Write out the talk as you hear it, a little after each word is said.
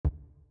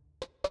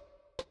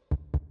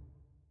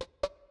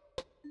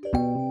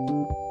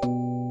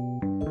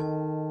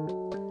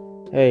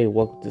Hey,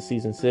 welcome to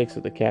season 6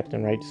 of the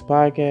Captain Righteous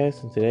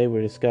podcast, and today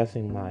we're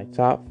discussing my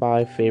top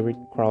 5 favorite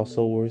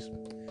crossovers.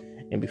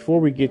 And before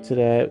we get to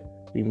that,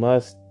 we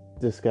must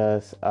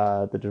discuss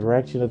the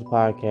direction of the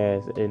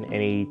podcast and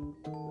any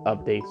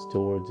updates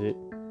towards it.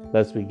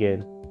 Let's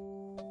begin.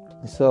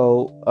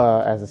 So,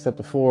 as I said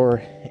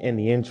before in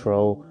the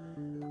intro,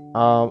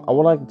 I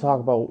would like to talk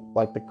about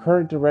like the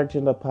current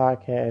direction of the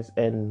podcast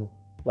and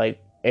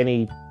like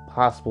any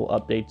possible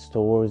updates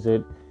towards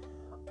it.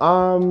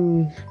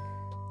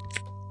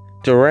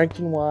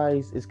 Direction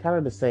wise, it's kind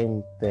of the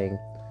same thing.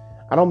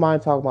 I don't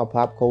mind talking about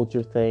pop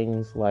culture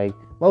things, like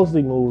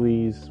mostly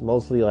movies,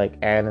 mostly like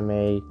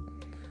anime,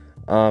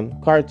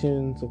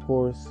 cartoons, of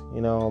course.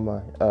 You know, I'm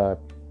a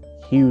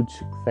huge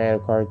fan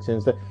of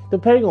cartoons.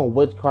 Depending on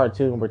which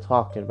cartoon we're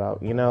talking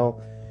about, you know,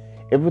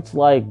 if it's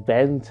like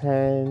Ben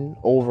 10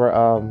 over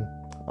oh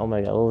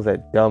my god, what was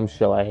that dumb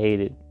show I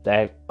hated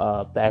back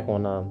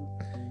on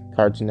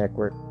Cartoon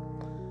Network?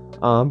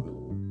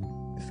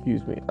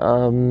 Excuse me.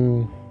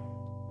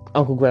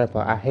 Uncle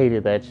Grandpa, I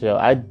hated that show.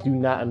 I do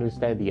not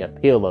understand the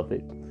appeal of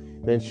it.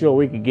 Then sure,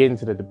 we could get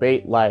into the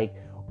debate like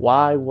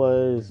why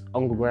was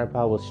Uncle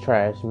Grandpa was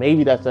trash.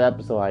 Maybe that's an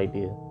episode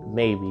idea.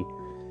 Maybe.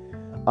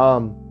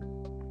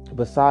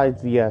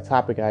 Besides the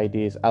topic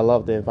ideas, I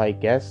love to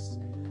invite guests.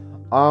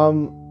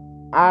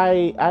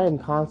 I am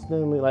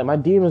constantly like my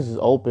DMs is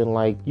open.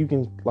 Like you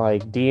can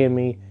like DM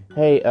me,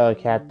 hey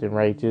Captain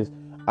Righteous,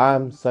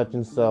 I'm such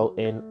and so,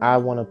 and I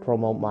want to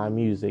promote my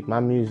music. My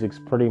music's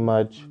pretty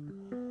much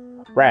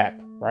rap,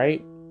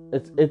 right?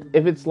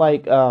 If it's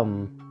like how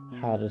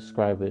to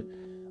describe it,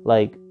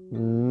 like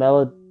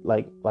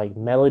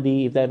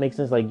melody, if that makes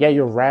sense. Like yeah,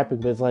 you're rapping,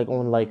 but it's like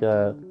on like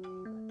a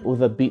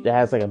with a beat that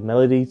has like a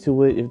melody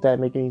to it. If that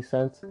makes any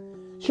sense,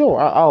 sure,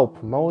 I'll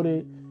promote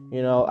it.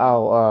 You know,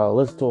 I'll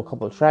listen to a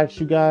couple of tracks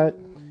you got,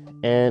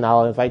 and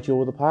I'll invite you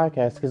over the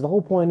podcast because the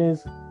whole point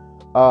is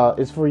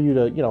for you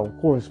to, you know, of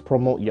course,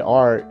 promote your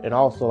art and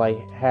also like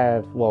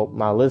have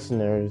my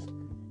listeners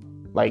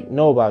like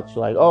know about you,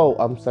 like, oh,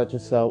 I'm such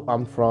and so,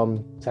 I'm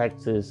from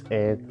Texas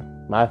and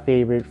my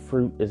favorite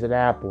fruit is an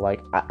apple.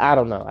 Like I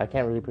don't know, I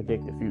can't really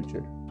predict the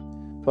future,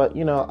 but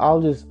you know,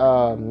 I'll just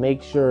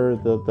make sure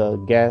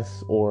the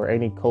guests or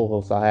any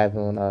co-hosts I have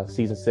on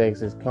season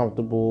 6 is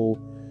comfortable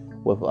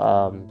with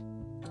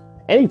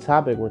any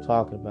topic we're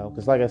talking about,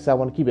 because like I said, I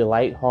want to keep it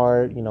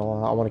lighthearted, you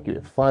know, I want to keep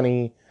it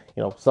funny,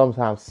 you know,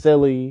 sometimes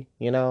silly,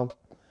 you know.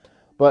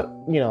 But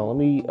you know, let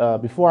me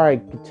before I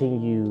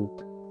continue,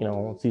 you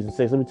know, on season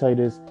 6, let me tell you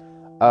this.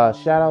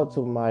 Shout out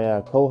to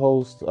my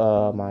co-host,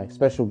 my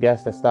special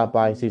guest that stopped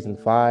by in season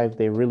 5.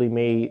 They really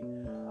made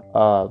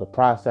the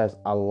process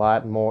a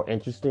lot more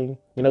interesting.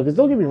 You know, because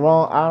don't get me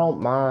wrong, I don't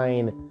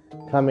mind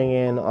coming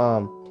in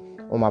on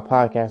my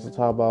podcast to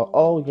talk about,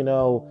 oh, you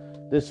know,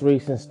 this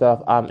recent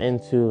stuff I'm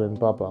into and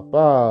blah blah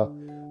blah.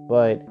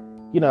 But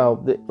you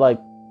know, like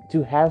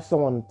to have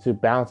someone to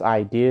bounce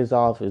ideas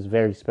off is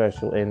very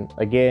special. And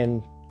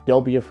again,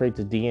 don't be afraid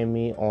to DM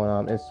me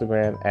on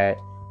Instagram at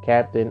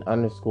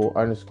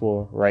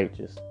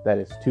Captain__righteous. That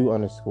is 2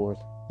 underscores.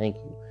 Thank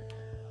you.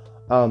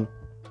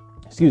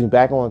 Excuse me.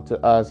 Back on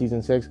to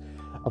season 6.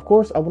 Of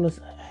course, I want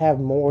to have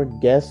more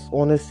guests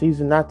on this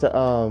season. Not to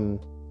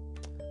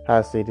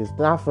how to say this.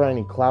 Not for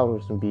any clout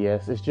or some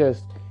BS. It's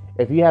just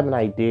if you have an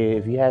idea,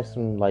 if you have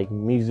some like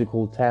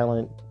musical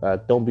talent,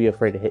 don't be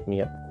afraid to hit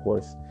me up. Of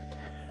course.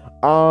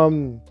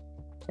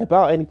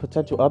 About any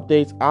potential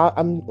updates,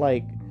 I'm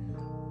like,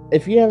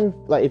 if you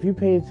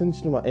pay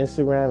attention to my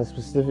Instagram, and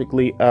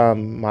specifically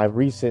my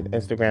recent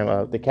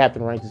Instagram, the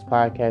Captain Righteous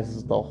podcast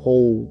is the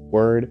whole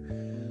word.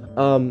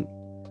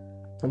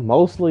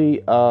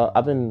 Mostly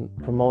I've been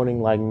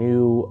promoting like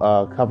new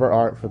cover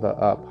art for the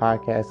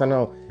podcast. I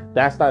know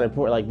that's not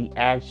important, like the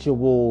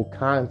actual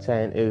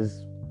content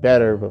is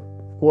better, but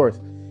of course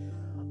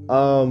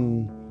I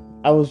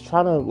was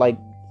trying to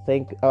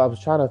think of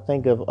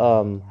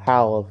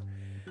how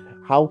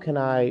can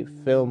I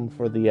film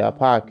for the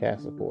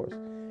podcast. Of course,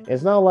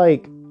 it's not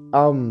like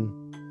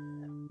I'm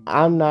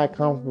not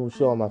comfortable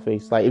showing my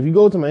face. Like if you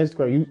go to my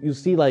Instagram, you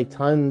see like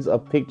tons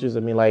of pictures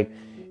of me. Like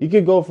you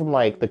could go from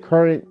like the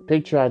current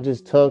picture I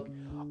just took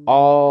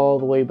all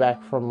the way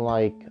back from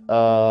like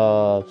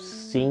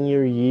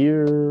senior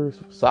year,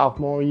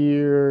 sophomore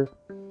year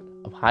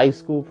of high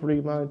school,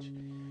 pretty much.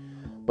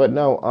 But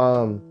no,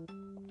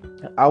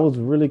 I was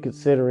really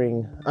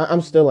considering,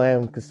 I'm still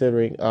am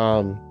considering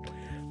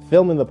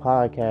filming the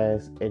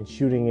podcast and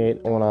shooting it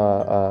on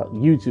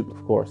YouTube,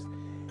 of course.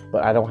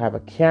 But I don't have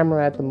a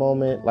camera at the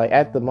moment. Like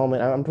at the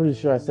moment, I'm pretty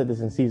sure I said this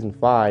in season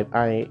 5.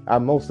 I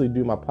mostly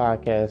do my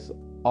podcast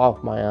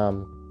off my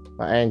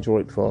my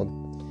Android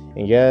phone.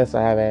 And yes,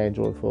 I have an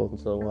Android phone,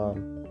 so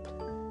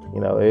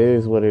you know, it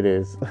is what it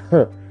is.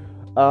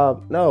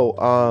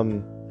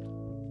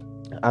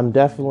 I'm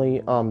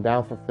definitely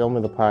down for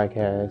filming the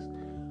podcast.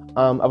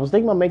 I was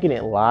thinking about making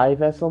it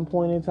live at some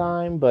point in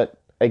time, but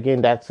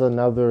again, that's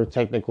another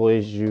technical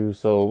issue,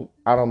 so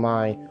I don't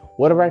mind.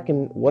 Whatever I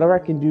can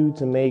do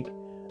to make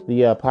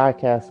the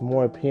podcast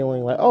more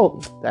appealing. Like,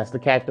 oh, that's the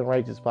Captain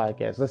Righteous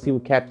podcast. Let's see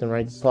what Captain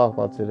Righteous talk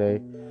about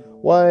today.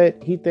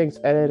 what he thinks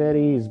Ed, Edd n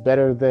Eddy is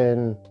better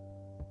than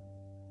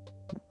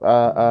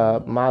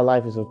My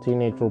Life as a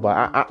Teenage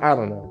Robot. I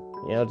don't know.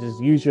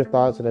 Just use your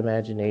thoughts and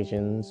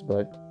imaginations.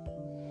 But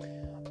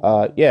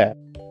yeah.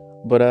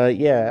 But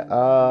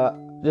yeah.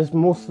 Just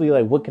mostly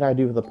like, what can I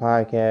do for the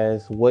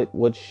podcast?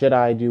 What should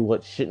I do?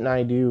 What shouldn't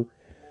I do?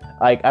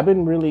 Like, I've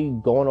been really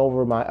going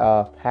over my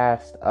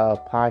past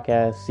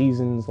podcast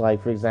seasons.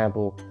 Like, for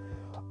example,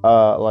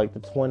 like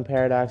the Twin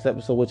Paradox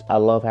episode, which I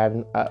loved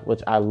having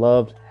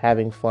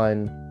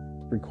fun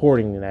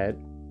recording that.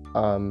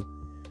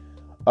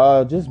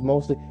 Just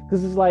mostly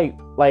because it's like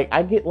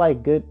I get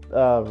like good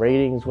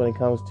ratings when it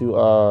comes to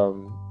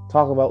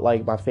talk about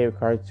like my favorite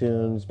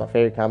cartoons, my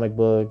favorite comic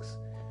books,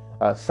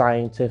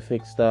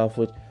 scientific stuff.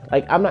 Which,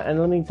 like, I'm not, and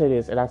let me tell you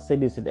this, and I say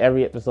this in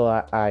every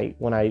episode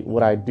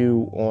what I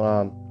do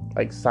on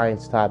like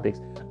science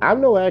topics.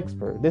 I'm no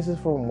expert. This is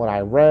from what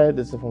I read.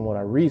 This is from what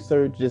I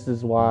researched. This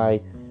is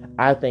why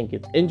I think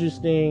it's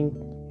interesting.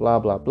 Blah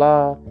blah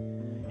blah.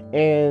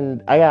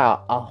 And I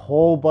got a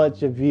whole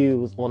bunch of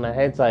views on the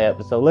hentai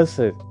episode.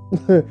 Listen,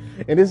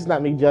 and this is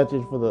not me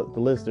judging for the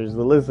listeners.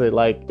 But listen,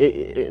 like,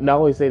 and I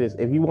always say this: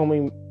 if you want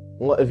me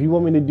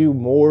to do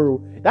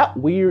more, not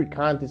weird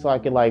content, so I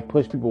can like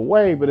push people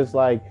away, but it's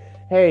like,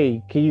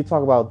 hey, can you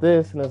talk about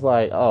this? And it's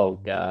like, oh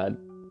god,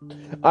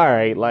 all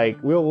right, like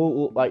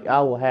we'll like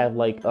I will have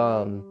like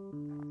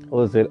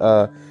what is it,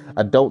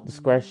 adult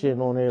discretion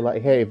on there.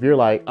 Like, hey, if you're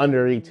like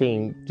under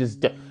 18,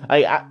 just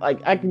I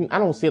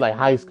don't see like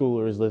high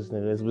schoolers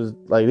listening to this.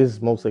 This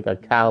is mostly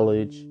like a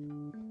college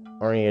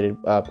oriented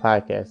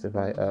podcast, if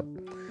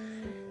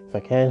I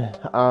can.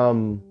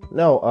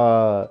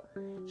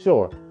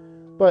 Sure,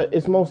 but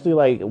it's mostly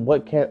like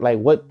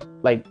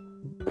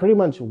pretty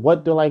much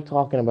what they're like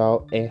talking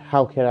about, and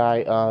how could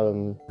I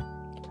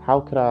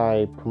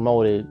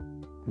promote it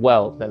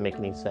well, if that make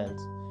any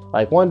sense.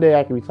 Like, one day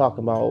I could be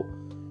talking about,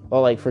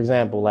 well, like, for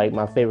example, like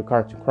my favorite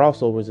cartoon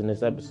crossovers in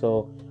this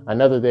episode.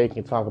 Another day I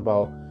can talk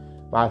about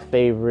my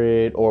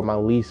favorite or my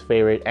least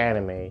favorite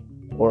anime,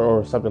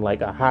 or something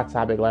like a hot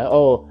topic, like,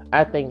 oh,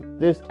 I think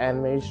this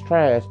anime is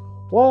trash.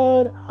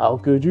 What? How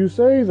could you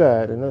say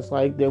that? And it's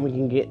like, then we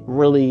can get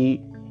really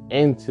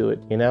into it,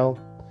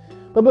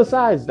 But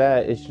besides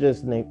that, it's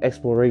just an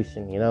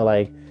exploration,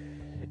 like,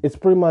 it's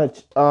pretty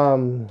much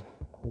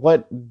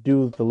what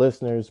do the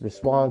listeners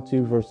respond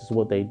to versus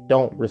what they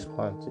don't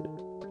respond to.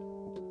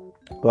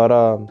 But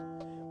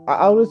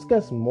I'll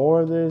discuss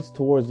more of this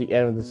towards the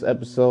end of this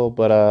episode.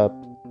 But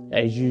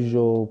as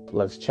usual,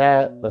 let's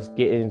chat. Let's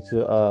get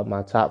into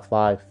my top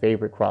 5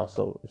 favorite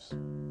crossovers,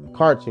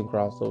 cartoon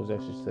crossovers, I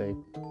should say.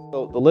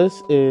 So the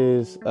list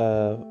is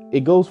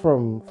it goes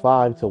from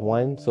 5 to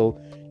 1. So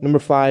number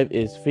 5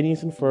 is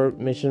Phineas and Ferb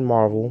Mission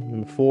Marvel.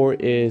 Number 4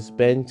 is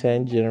Ben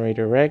 10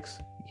 Generator Rex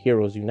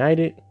Heroes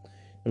United.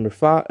 Number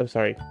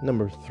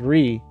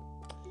 3,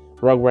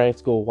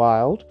 Rugrats Go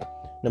Wild.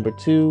 Number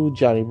 2,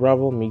 Johnny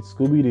Bravo meets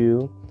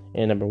Scooby-Doo.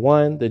 And number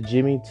 1, the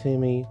Jimmy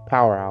Timmy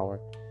Power Hour.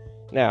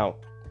 Now,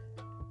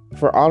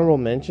 for honorable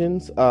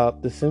mentions,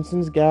 The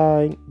Simpsons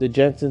Guy, The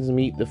Jetsons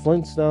Meet the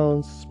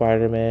Flintstones,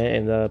 Spider-Man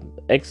and the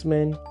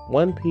X-Men,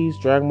 One Piece,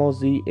 Dragon Ball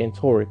Z, and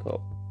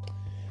Toriko.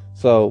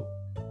 So,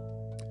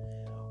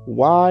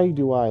 why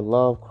do I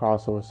love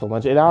crossovers so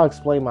much? And I'll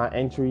explain my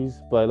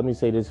entries, but let me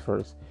say this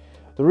first.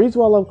 The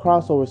reason why I love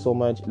crossovers so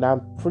much, and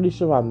I'm pretty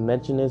sure I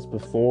mentioned this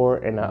before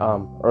in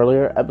an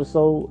earlier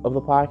episode of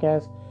the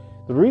podcast.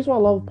 The reason why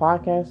I love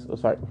podcasts,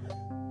 I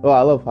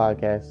love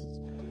podcasts,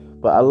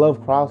 but I love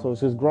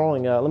crossovers because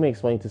growing up, let me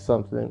explain to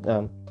some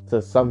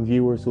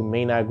viewers who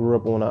may not grew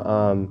up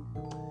on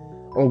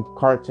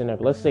Cartoon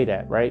Network. Let's say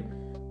that, right?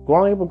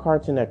 Growing up on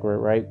Cartoon Network,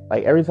 right?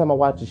 Like, every time I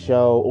watch a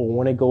show, or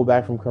when they go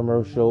back from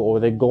commercial, or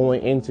they're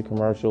going into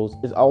commercials,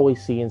 it's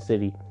always Sea and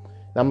City.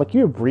 Now, I'm going to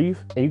keep it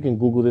brief, and you can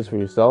Google this for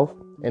yourself.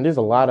 And there's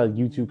a lot of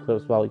YouTube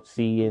clips about like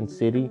Sea and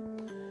City.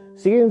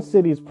 Sea and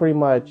City is pretty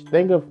much,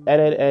 think of Ed,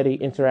 Edd n Eddy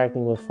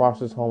interacting with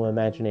Foster's Home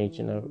Imaginary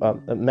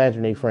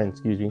Friends,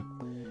 excuse me.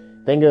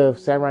 Think of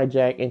Samurai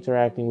Jack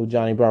interacting with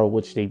Johnny Bravo,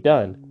 which they've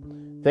done.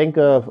 Think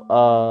of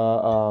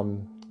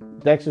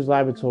Dexter's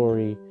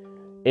Laboratory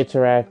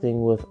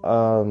interacting with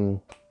I'm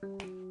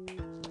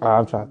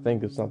trying to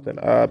think of something.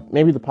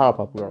 Maybe the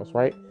Powerpuff Girls,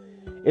 right?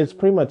 It's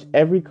pretty much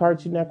every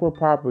Cartoon Network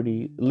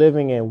property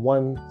living in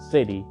one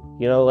city.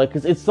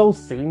 Cause it's so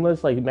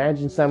seamless. Like,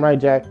 imagine Samurai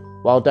Jack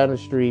while down the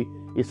street,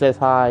 he says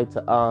hi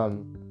to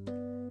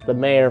the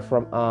mayor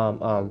from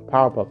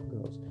Powerpuff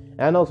Girls.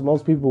 And I know to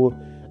most people,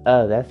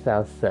 that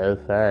sounds so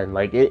fun.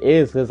 Like, it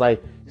is, cause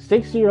like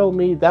 6-year-old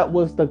me, that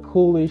was the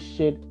coolest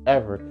shit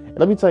ever. And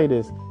let me tell you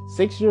this: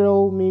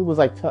 6-year-old me was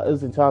like, it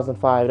was in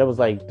 2005. That was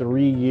like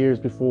 3 years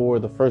before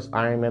the first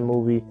Iron Man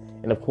movie,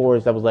 and of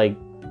course that was like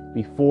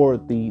before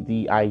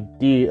the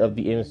idea of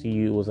the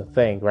MCU was a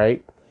thing,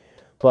 right?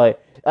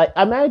 But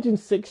imagine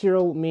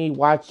 6-year-old me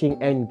watching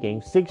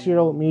Endgame,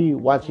 6-year-old me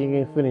watching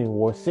Infinity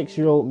War,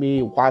 6-year-old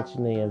me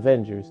watching the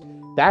Avengers.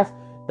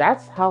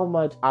 That's how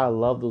much I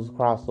love those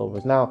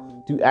crossovers. Now,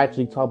 to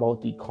actually talk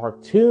about the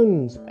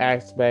cartoons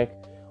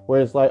aspect,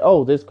 where it's like,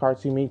 oh, this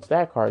cartoon meets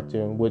that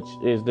cartoon, which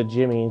is the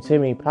Jimmy and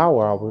Timmy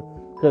Power Hour,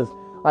 because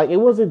like it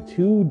wasn't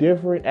too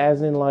different,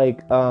 as in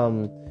like,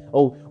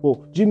 oh,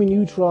 well, Jimmy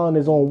Neutron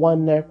is on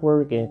one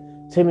network and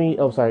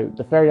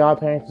the Fairy Odd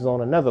Parents is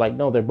on another. Like,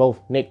 no, they're both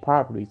Nick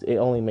properties. It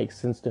only makes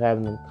sense to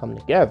have them come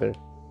together.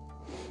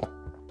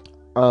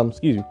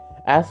 Excuse me.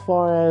 As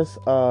far as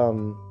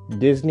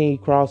Disney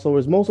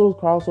crossovers, most of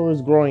those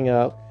crossovers growing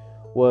up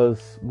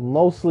was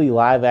mostly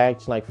live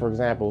action. Like, for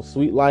example,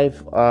 Sweet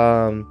Life,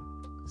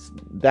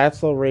 That's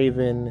So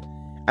Raven.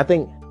 I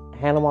think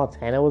Hannah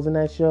Montana was in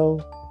that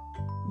show.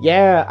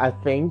 Yeah, I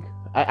think.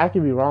 I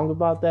could be wrong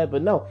about that,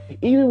 but no.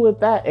 Even with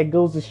that, it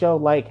goes to show,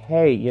 like,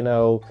 hey,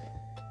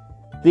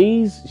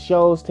 these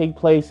shows take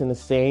place in the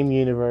same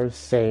universe,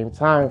 same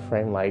time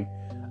frame. Like,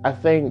 I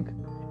think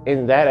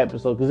in that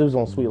episode, because it was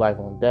on Sweet Life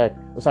on Deck,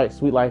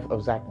 Sweet Life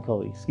of Zack and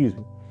Cody, excuse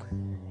me.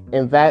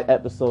 In that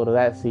episode of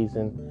that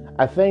season,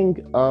 I think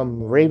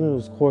Raven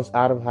was, of course,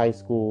 out of high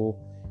school.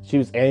 She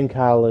was in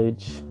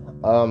college.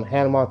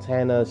 Hannah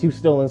Montana, she was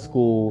still in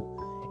school.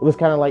 It was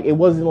kind of like, it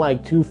wasn't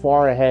like too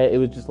far ahead. It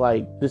was just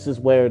like, this is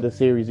where the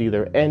series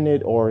either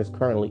ended or is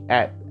currently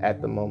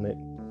at the moment.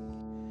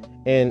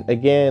 And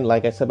again,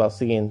 like I said about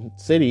Singing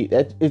City,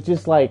 it's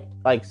just like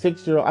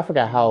 6-year-old. I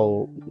forgot how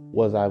old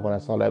was I when I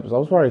saw that episode. I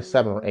was probably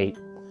 7 or 8.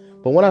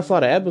 But when I saw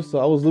the episode,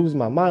 I was losing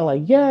my mind.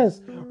 Like,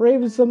 yes,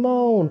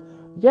 Raven-Symoné,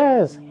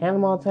 yes, Hannah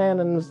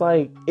Montana, and it's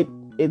like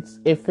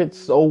it fits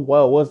so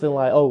well. It wasn't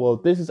like, oh well,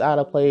 this is out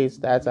of place,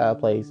 that's out of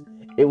place.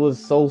 It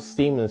was so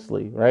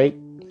seamlessly, right?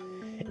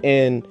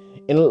 And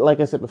like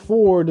I said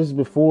before, this is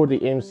before the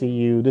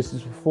MCU. This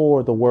is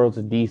before the Worlds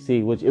of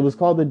DC, which it was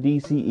called the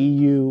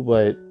DCEU,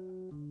 but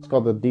it's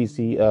called the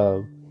DC,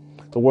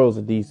 the Worlds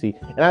of DC.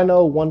 And I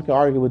know one could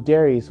argue with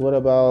Darius, what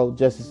about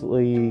Justice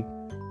League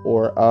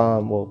or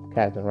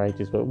Captain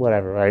Righteous, but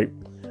whatever, right?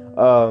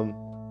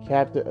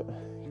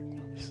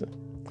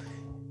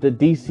 The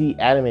DC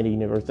animated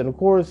universe. And of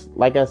course,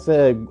 like I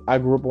said, I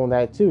grew up on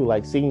that too.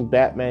 Like seeing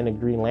Batman and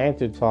Green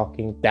Lantern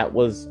talking, that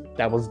was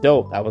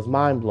dope. That was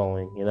mind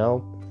blowing,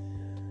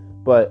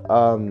 But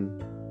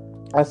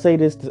I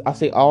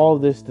say all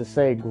this to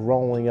say,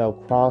 growing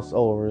up,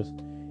 crossovers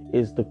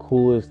is the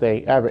coolest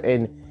thing ever.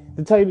 And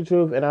to tell you the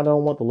truth, and I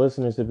don't want the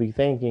listeners to be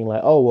thinking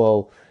like, oh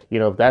well,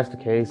 if that's the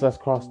case, let's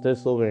cross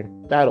this over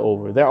and that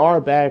over. There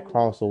are bad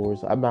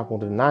crossovers. I'm not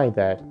going to deny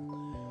that.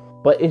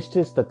 But it's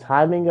just the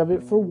timing of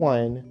it, for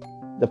one,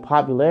 the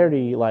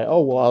popularity, like,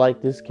 oh, well, I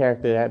like this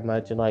character that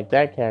much and like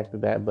that character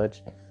that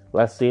much.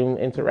 Let's see them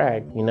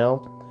interact,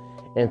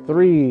 And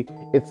 3,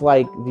 it's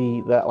like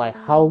the like,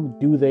 how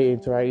do they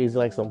interact? Is it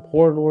like some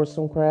portal or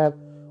some crap?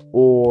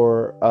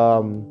 Or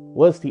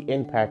what's the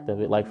impact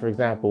of it? Like, for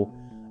example,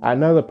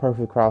 another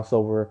perfect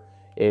crossover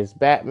is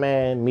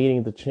Batman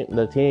meeting the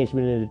Teenage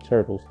Mutant Ninja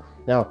Turtles.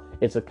 Now,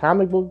 it's a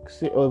comic book.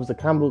 It was a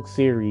comic book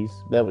series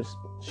that was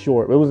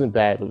short. It wasn't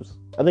bad.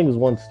 I think it was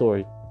one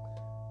story.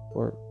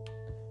 Or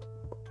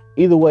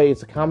either way,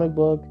 it's a comic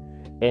book,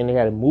 and they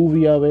had a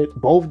movie of it.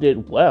 Both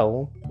did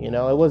well. It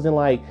wasn't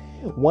like,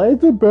 why is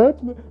the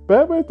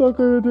Batman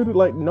Tucker did it?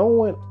 Like, no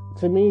one.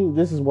 To me,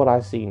 this is what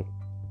I've seen.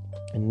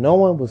 And no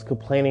one was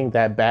complaining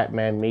that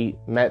Batman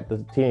met the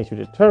Teenage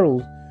Mutant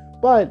Turtles,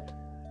 but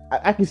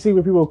I can see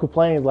where people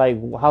complain, like,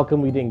 how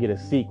come we didn't get a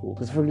sequel?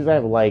 Because, for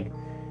example, like,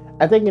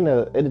 I think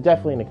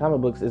definitely in the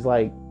comic books, it's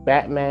like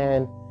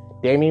Batman,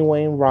 Damian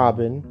Wayne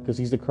Robin, because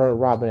he's the current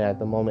Robin at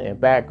the moment, and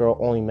Batgirl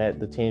only met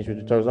the Teenage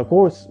Mutant Turtles. Of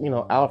course,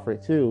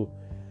 Alfred too.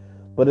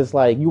 But it's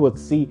like, you would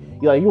think,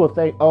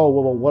 oh,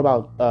 well, what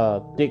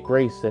about Dick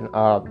Grayson,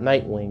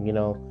 Nightwing,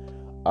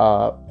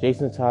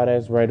 Jason Todd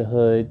as Red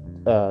Hood,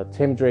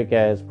 Tim Drake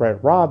as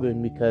Red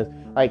Robin, because,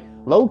 like,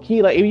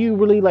 low-key, like, if you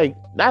really, like,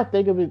 not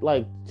think of it,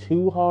 like,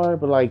 too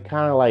hard, but, like,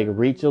 kind of, like,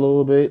 reach a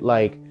little bit,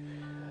 like,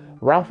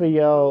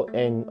 Raphael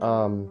and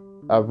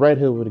Red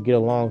Hood would get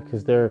along,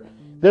 because they're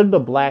the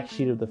black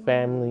sheep of the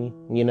family,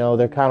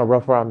 they're kind of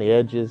rough around the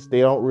edges.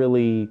 They don't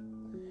really,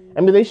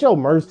 they show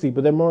mercy,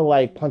 but they're more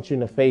like punch you in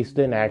the face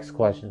than ask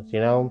questions, I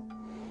don't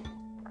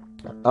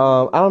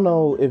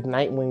know if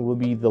Nightwing would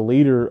be the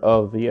leader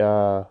of the,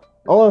 I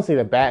don't want to say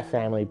the Bat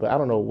family, but I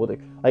don't know what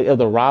of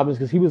the Robins,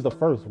 because he was the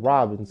first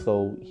Robin,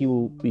 so he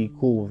will be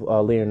cool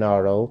with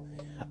Leonardo.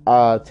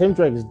 Tim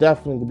Drake is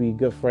definitely going to be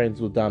good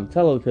friends with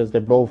Donatello, because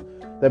they're both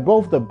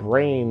the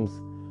brains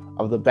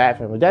of the Bat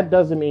family. That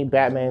doesn't mean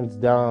Batman's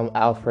dumb,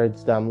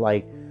 Alfred's dumb.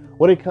 Like,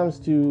 when it comes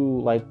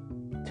to like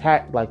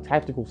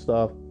tactical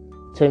stuff,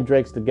 Tim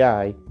Drake's the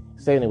guy.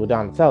 Saying it with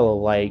Donatello,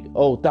 like,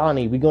 oh,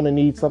 Donnie, we're gonna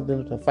need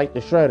something to fight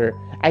the Shredder.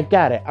 I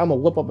got it. I'm gonna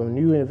whip up a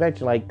new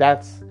invention. Like,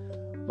 that's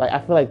like, I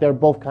feel like they're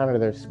both kind of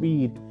their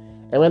speed.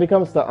 And when it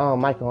comes to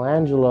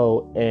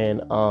Michelangelo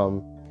and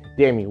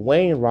Damian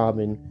Wayne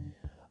Robin,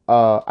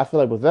 I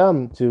feel like with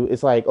them too,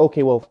 it's like,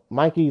 okay, well,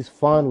 Mikey's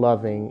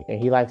fun-loving and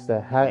he likes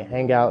to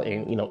hang out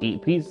and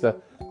eat pizza.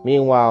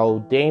 Meanwhile,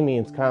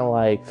 Damien's kind of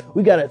like,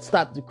 we gotta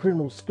stop the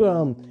criminal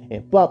scum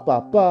and blah blah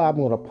blah. I'm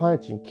gonna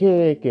punch and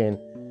kick, and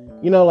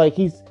like,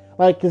 he's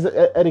like, because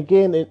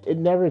it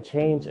never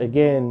changed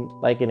again,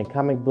 like in the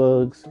comic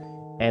books,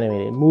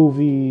 animated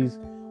movies,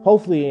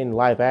 hopefully in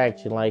live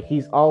action, like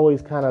he's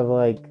always kind of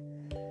like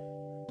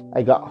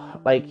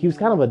he was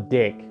kind of a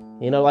dick,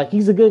 like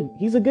he's a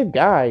good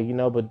guy,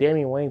 but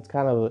Damian Wayne's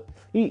kind of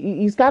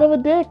he's kind of a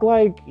dick.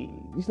 Like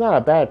he's not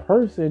a bad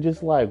person,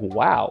 just like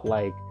wow,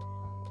 like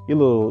you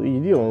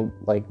know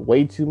like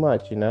way too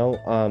much,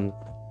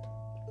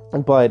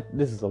 But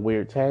this is a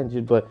weird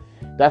tangent, but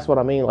that's what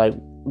I mean. Like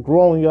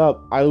growing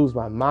up, I lose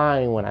my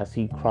mind when I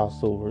see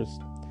crossovers.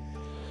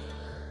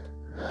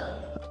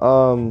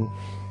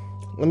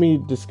 Let me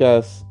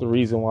discuss the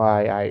reason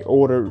why I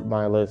ordered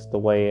my list the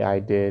way I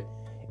did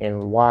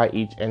and why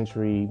each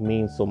entry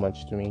means so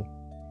much to me.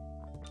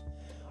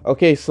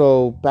 Okay,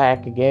 so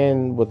back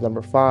again with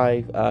number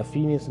 5,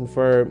 Phineas and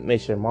Ferb,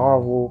 Mission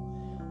Marvel.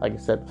 Like I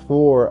said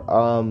before,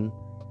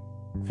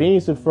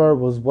 Phineas and Ferb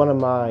was one of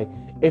my,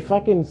 if I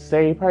can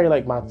say, probably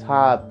like my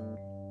top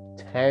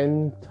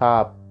 10,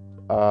 top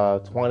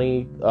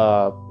 20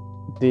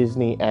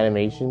 Disney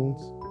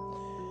animations.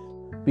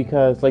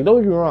 Because, like,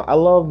 don't get me wrong, I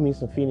love me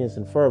some Phineas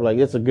and Ferb. Like,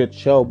 it's a good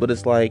show, but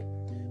it's like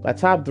my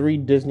top 3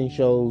 Disney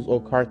shows,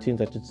 or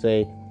cartoons, I should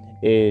say,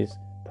 is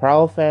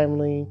Proud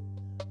Family,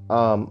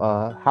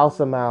 House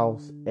of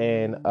Mouse,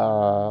 and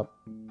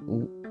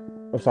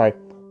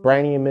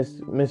Brandy and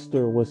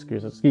Mr.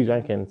 Whiskers. Excuse me, I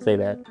can't say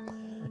that.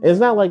 It's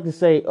not like to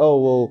say, oh,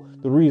 well,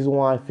 the reason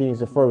why Phineas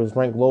and Ferb is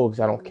ranked low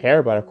because I don't care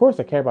about it. Of course,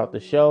 I care about the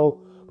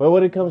show, but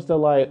when it comes to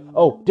like,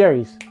 oh,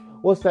 Darius,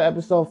 what's that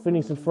episode of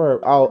Phineas and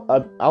Ferb?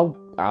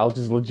 I'll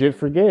just legit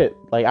forget.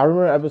 Like I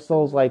remember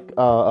episodes like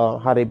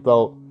how they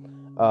built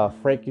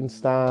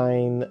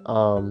Frankenstein.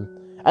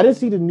 I didn't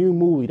see the new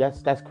movie.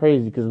 That's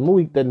crazy because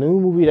the new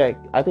movie that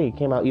I think it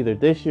came out either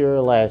this year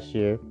or last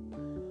year.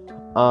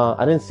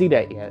 I didn't see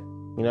that yet.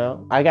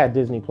 I got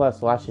Disney Plus,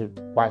 so I should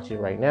watch it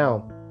right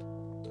now.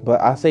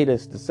 But I say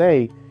this to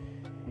say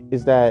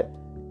is that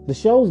the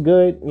show's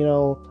good.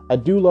 I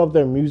do love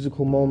their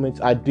musical moments.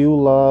 I do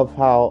love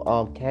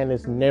how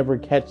Candace never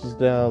catches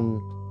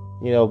them,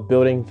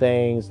 building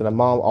things, and the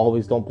mom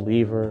always don't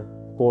believe her,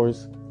 of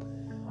course.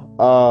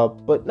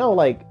 But no,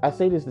 like, I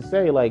say this to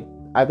say, like,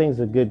 I think it's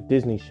a good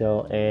Disney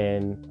show,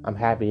 and I'm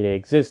happy they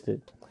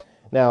existed.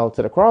 Now,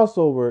 to the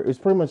crossover, it's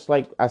pretty much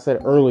like I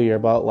said earlier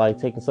about, like,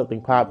 taking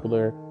something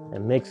popular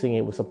and mixing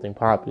it with something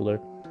popular.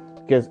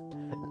 Because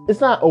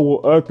it's not,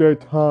 oh, well, at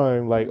that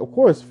time, like, of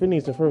course,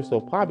 Phineas and Ferb is so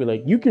popular.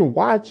 Like, you can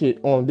watch it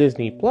on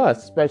Disney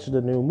Plus, especially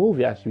the new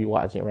movie I should be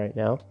watching right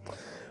now.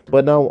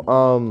 But no,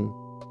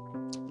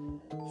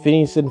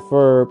 Phineas and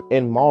Ferb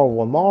and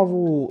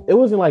Marvel, it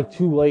wasn't like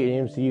too late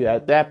in MCU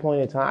at that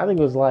point in time. I think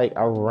it was like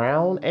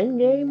around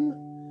Endgame.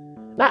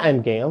 Not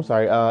Endgame, I'm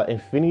sorry.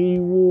 Infinity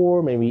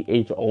War, maybe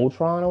Age of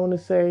Ultron, I want to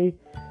say.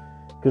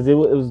 Because it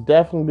was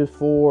definitely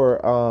before,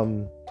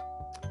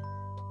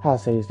 how to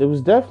say this? It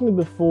was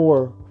definitely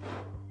before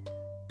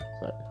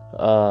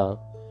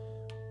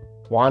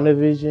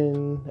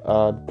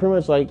WandaVision. Pretty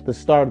much like the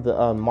start of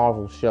the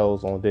Marvel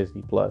shows on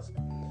Disney Plus.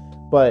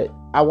 But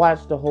I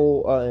watched the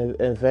whole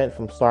event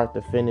from start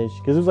to finish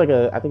because it was like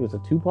I think it was a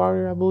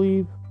 2-parter, I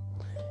believe.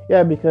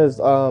 Yeah, because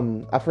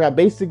I forgot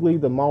basically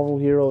the Marvel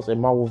heroes and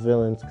Marvel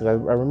villains because I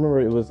remember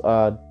it was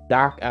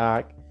Doc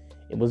Ock,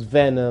 it was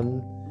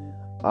Venom,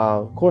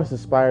 of course the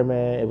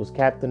Spider-Man, it was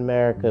Captain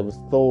America, it was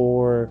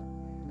Thor,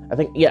 I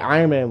think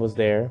Iron Man was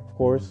there, of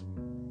course.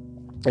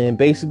 And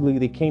basically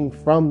they came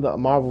from the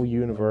Marvel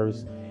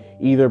universe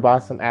either by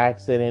some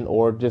accident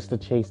or just to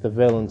chase the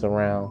villains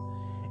around.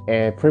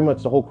 And pretty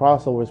much the whole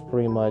crossover is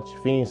pretty much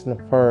Phineas and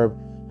Ferb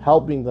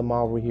helping the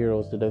Marvel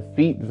heroes to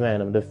defeat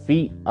Venom, I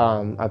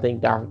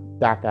think Doc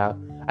Ock.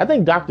 I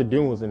think Doctor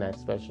Doom was in that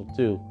special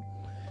too.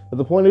 But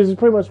the point is, it's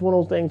pretty much one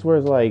of those things where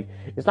it's like,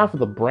 it's not for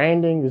the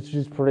branding, it's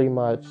just pretty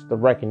much the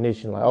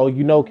recognition. Like,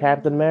 oh,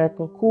 Captain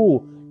America?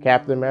 Cool.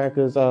 Captain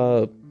America's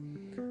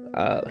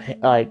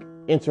like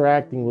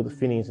interacting with the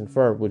Phineas and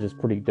Ferb, which is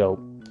pretty dope.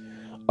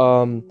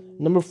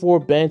 Number 4,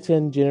 Ben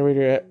 10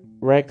 Generator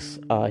Rex,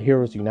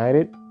 Heroes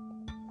United.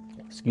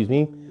 Excuse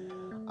me.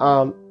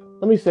 Let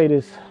me say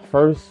this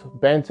first.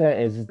 Ben 10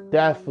 is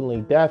definitely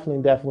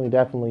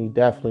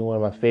one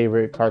of my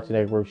favorite Cartoon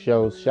Network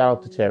shows. Shout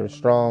out to Tara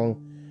Strong.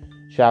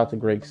 Shout out to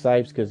Greg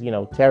Cipes because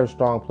Tara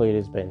Strong played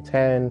as Ben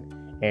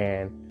 10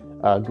 and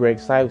Greg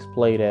Cipes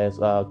played as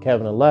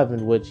Kevin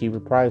 11, which he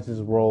reprised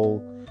his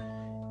role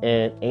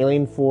in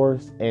Alien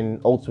Force and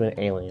Ultimate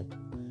Alien.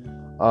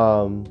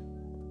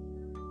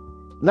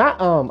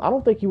 I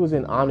don't think he was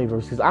in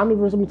Omniverse. Because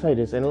Omniverse, let me tell you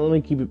this, and let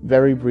me keep it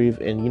very brief.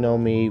 And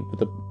me with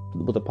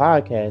the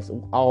podcast,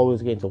 I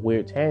always get into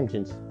weird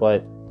tangents.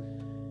 But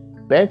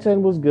Ben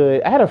 10 was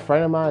good. I had a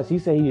friend of mine. He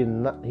said he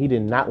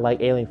did not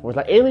like Alien Force.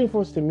 Like Alien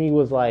Force to me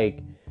was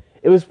like,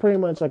 it was pretty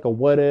much like a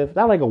what if.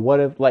 Not like a what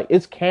if. Like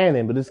it's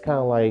canon, but it's kind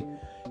of like,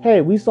 hey,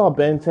 we saw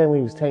Ben 10 when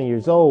he was 10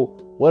 years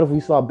old. What if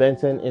we saw Ben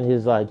 10 in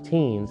his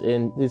teens?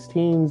 And his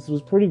teens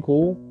was pretty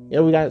cool.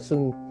 We got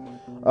some.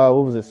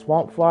 What was it?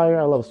 Swamp Flyer.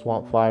 I love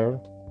Swamp Flyer.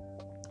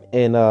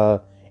 And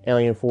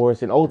Alien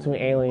Force and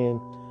Ultimate Alien.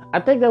 I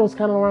think that was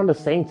kind of around the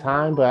same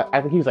time, but I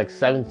think he was like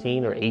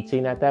 17 or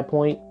 18 at that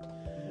point.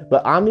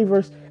 But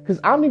Omniverse,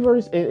 because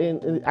Omniverse,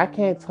 and I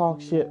can't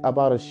talk shit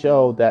about a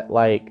show that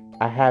like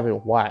I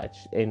haven't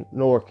watched and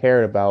nor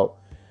cared about.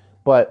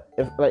 But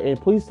if like, and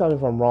please tell me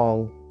if I'm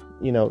wrong,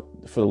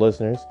 for the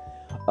listeners.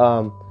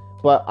 Um,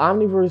 but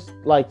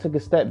Omniverse like took a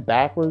step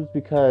backwards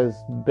because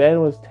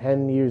Ben was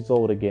 10 years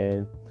old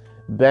again.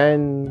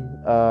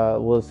 Ben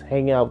was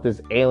hanging out with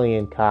this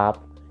alien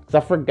cop. Cause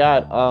I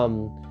forgot.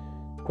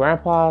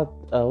 Grandpa,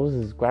 what was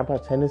his Grandpa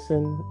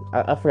Tennyson?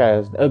 I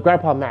forgot.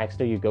 Grandpa Max.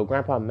 There you go,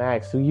 Grandpa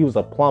Max. So he was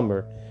a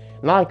plumber,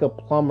 not like a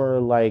plumber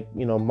like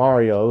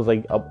Mario. It was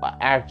like a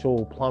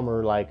actual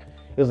plumber. Like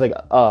it was like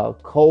a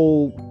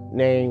code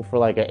name for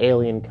like an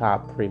alien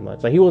cop, pretty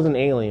much. Like he was an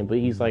alien, but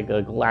he's like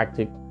a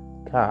galactic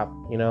cop.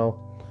 It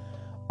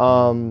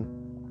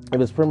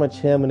was pretty much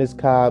him and his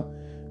cop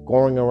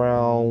going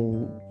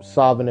around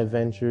solving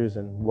adventures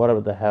and whatever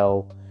the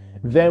hell.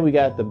 Then we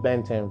got the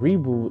Ben 10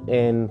 reboot,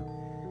 and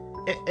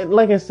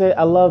like I said,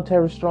 I love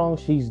Tara Strong.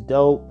 She's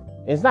dope.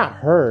 It's not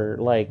her.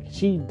 Like,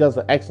 she does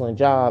an excellent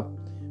job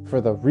for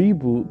the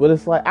reboot, but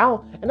it's like,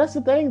 and that's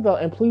the thing though,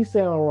 and please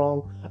say I'm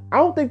wrong, I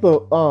don't think the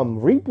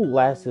reboot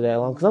lasted that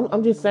long, because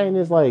I'm just saying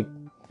this like,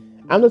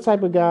 I'm the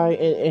type of guy,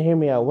 and hear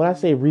me out, when I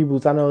say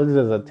reboots, I know this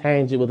is a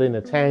tangent within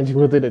a tangent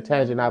within a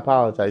tangent, I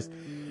apologize,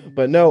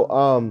 but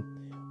no,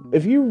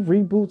 if you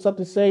reboot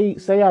something, say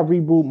I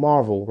reboot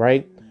Marvel,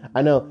 right?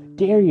 I know,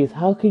 Darius,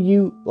 how could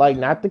you, like,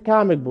 not the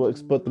comic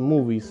books, but the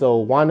movie,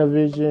 so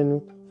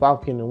WandaVision,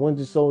 Falcon and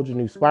Winter Soldier,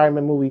 new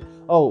Spider-Man movie,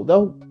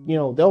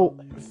 they'll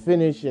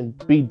finish and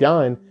be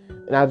done,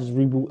 and I just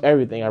reboot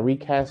everything. I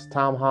recast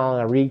Tom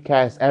Holland, I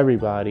recast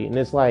everybody, and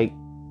it's like,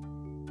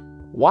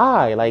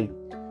 why? Like,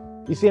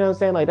 you see what I'm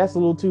saying? Like, that's a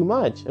little too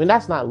much. I mean,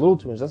 that's not a little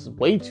too much, that's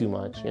way too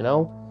much,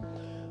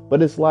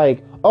 But it's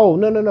like, oh,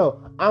 no,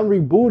 I'm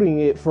rebooting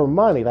it for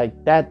money,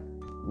 like, that.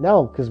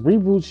 No, because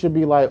reboots should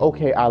be like,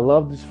 okay, I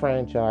love this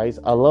franchise,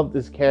 I love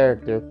this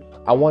character,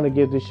 I want to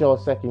give this show a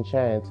second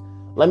chance.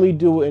 Let me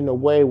do it in a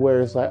way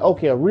where it's like,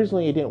 okay,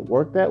 originally it didn't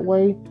work that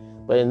way,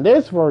 but in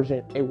this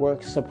version, it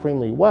works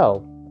supremely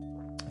well.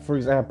 For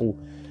example,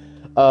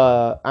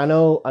 I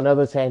know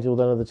another tangent,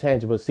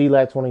 but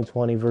CLAD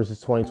 2020 versus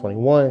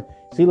 2021.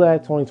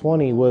 CLAD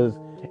 2020 was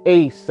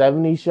a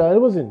 70s show. It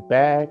wasn't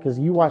bad, because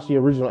you watch the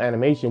original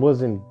animation, it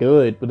wasn't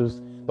good, but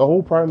the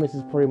whole premise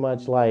is pretty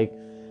much like,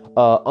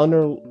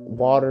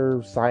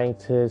 underwater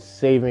scientists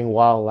saving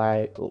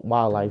wildlife,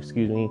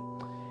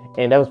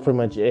 and that was pretty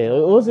much it.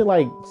 It wasn't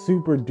like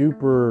super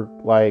duper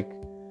like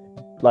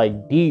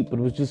deep, but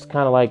it was just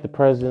kind of like the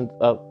president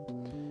of,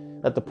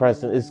 not the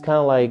president. It's kind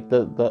of like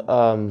the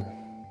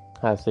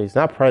how to say, it's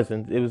not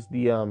present. It was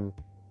the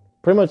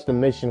pretty much the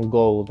mission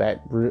goal of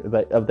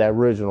that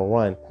original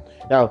run.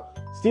 Now,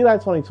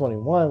 CLAD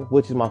 2021,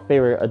 which is my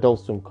favorite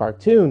Adult Swim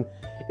cartoon,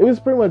 it was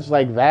pretty much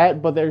like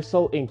that, but they're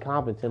so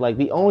incompetent. Like,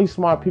 the only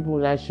smart people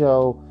in that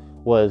show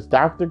was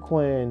Dr.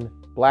 Quinn,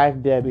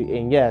 Black Debbie,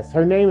 and yes,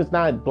 her name is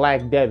not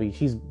Black Debbie.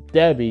 She's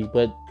Debbie,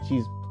 but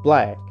she's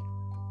black.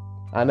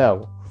 I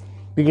know.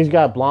 Because you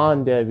got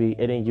Blonde Debbie,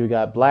 and then you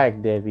got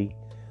Black Debbie.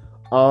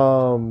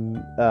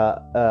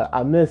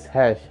 I miss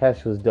Hesh.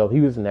 Hesh was dope.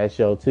 He was in that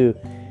show, too.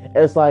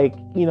 It's like,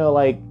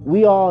 like,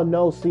 we all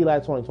know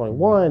CLAD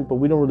 2021, but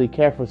we don't really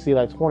care for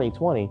CLAD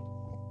 2020.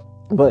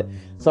 But,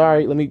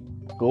 sorry, let me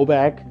go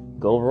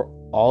over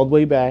all the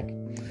way back.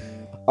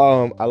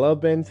 I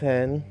love Ben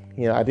 10.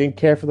 I didn't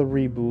care for the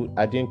reboot.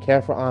 I didn't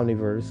care for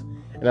Omniverse.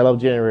 And I love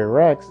Generator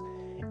X.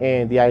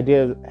 And the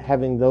idea of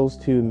having those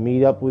two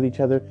meet up with each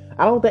other,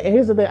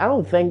 here's the thing, I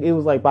don't think it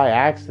was like by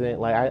accident.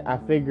 Like, I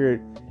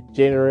figured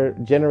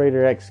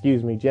Generator X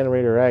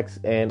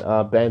and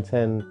Ben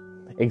 10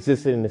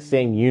 existed in the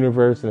same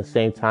universe in the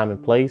same time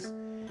and place.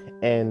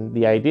 And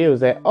the idea was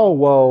that, oh,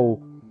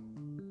 well,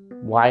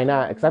 why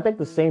not? Because I think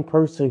the same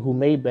person who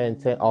made Ben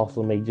 10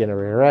 also made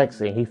Generator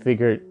X, and he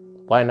figured,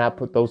 why not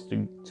put those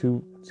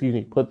two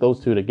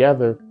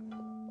together,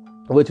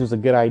 which was a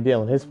good idea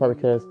on his part,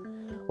 because,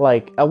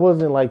 like, I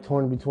wasn't like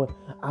torn between,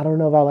 I don't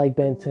know if I like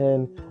Ben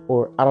 10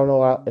 or I don't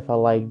know if I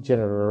like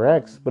Generator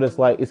X, but it's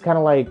kind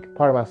of like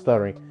part of my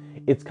stuttering.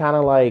 It's kind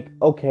of like,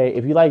 okay,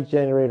 if you like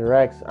Generator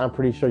X, I'm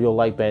pretty sure you'll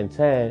like Ben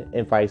 10,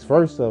 and vice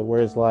versa,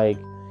 where it's like,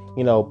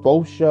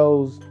 both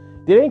shows,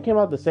 they didn't come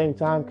out at the same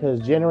time,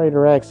 because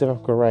Generator X, if I'm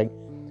correct,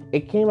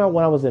 it came out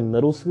when I was in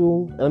middle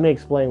school. And let me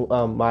explain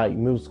my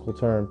middle school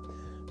term.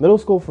 Middle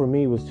school for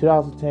me was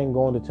 2010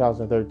 going to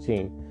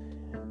 2013.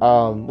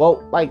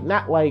 Well, like,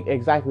 not like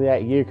exactly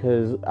that year,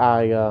 because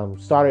I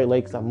started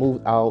late, because I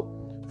moved out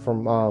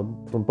from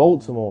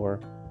Baltimore.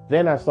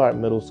 Then I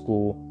started middle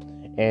school,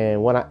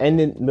 and when I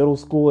ended middle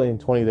school in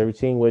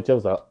 2013, which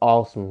was an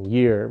awesome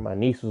year, my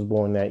niece was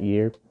born that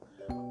year.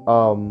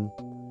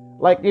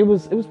 Like, it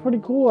was pretty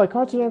cool. Like,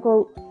 Cartoon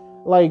Network,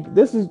 like,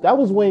 that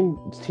was when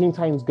Teen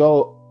Titans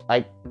Go,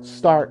 like,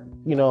 start,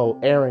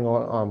 airing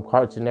on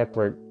Cartoon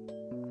Network.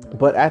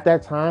 But at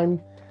that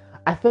time,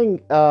 I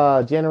think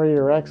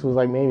Generator X was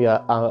like maybe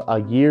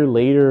a year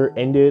later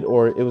ended,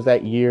 or it was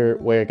that year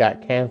where it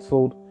got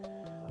canceled.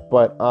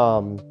 But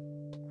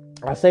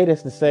I say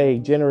this to say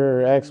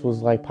Generator X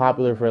was like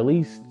popular for at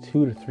least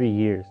 2 to 3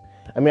 years.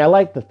 I mean, I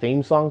like the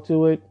theme song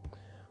to it,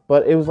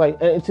 but it was like,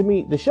 and to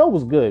me, the show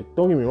was good.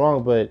 Don't get me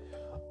wrong, but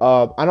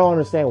I don't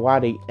understand why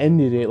they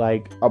ended it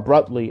like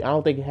abruptly. I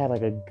don't think it had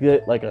like a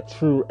good, like a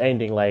true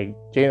ending. Like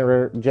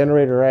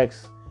Generator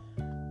X,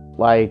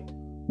 like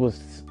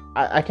was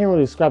I can't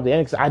really describe the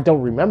ending because I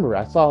don't remember.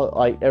 I saw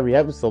like every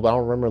episode, but I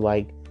don't remember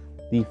like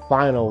the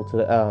final to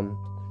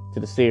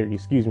the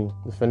series. Excuse me,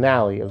 the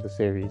finale of the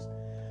series.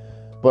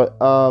 But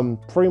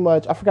pretty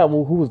much, I forgot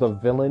who was the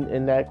villain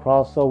in that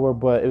crossover,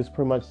 but it was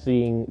pretty much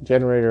seeing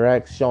Generator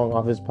X showing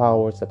off his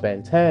powers to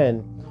Ben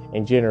 10,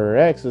 and Generator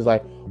X is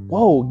like,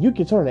 whoa, you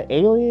can turn to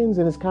aliens,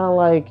 and it's kind of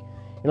like,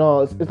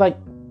 it's like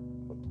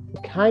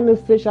kind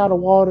of fish out of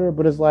water,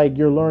 but it's like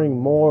you're learning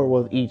more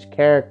with each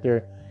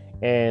character,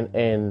 and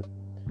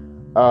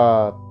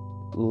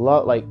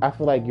like I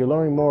feel like you're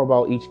learning more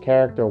about each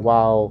character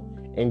while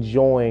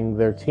enjoying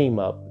their team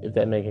up, if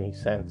that makes any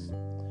sense.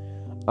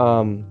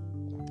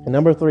 And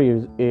number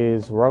 3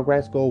 is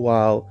Rugrats Go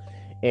Wild,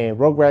 and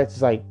Rugrats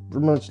is like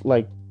pretty much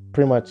like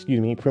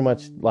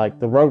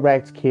the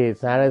Rugrats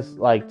kids, not as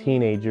like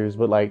teenagers,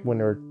 but like when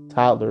they're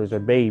toddlers or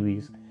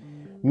babies,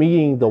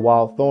 meeting the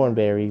Wild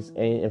Thornberrys.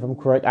 And if I'm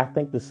correct, I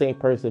think the same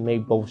person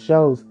made both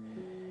shows,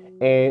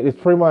 and it's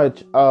pretty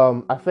much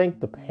I think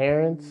the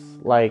parents,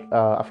 like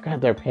I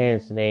forgot their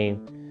parents'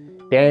 name.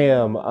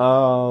 Damn,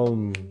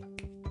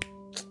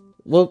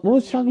 what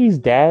was Chucky's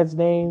dad's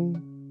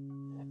name?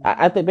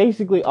 I think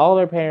basically all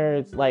their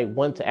parents like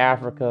went to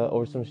Africa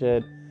or some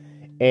shit,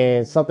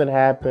 and something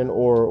happened,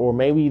 or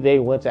maybe they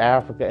went to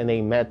Africa and they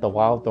met the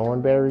Wild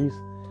Thornberrys,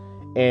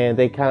 and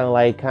they kind of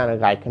like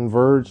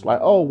converged, like,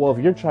 oh well,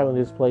 if you're traveling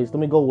this place, let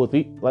me go with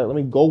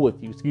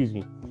you. Excuse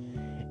me.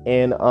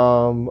 And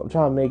I'm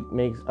trying to make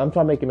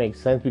it make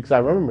sense, because I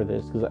remember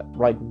this, because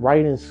like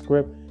writing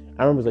script,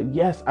 I remember like,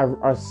 yes,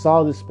 I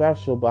saw this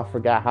special, but I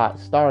forgot how it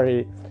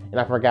started and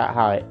I forgot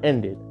how it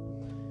ended.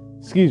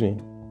 Excuse me.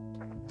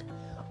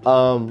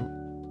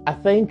 I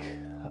think,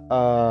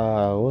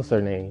 what's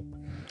her name?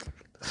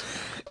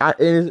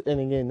 And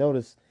again,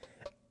 notice,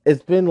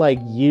 it's been like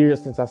years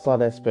since I saw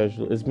that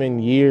special. It's been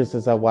years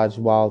since I watched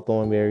Wild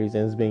Thornberrys,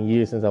 and it's been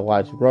years since I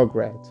watched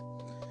Rugrats.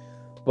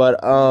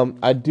 But,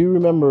 I do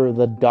remember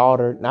the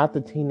daughter, not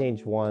the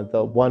teenage one,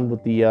 the one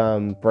with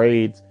the,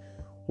 braids,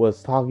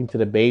 was talking to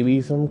the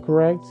babies, if I'm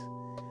correct.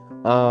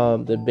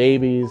 The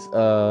babies,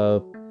 I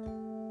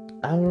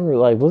don't remember,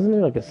 like, wasn't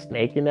there like a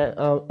snake in that,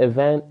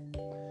 event?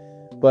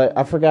 But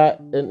I forgot,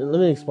 and let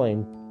me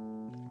explain.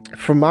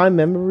 From my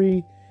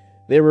memory,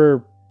 they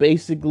were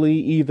basically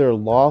either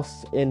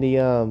lost in the,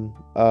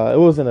 I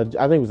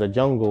think it was a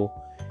jungle,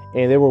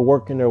 and they were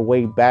working their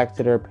way back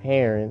to their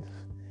parents,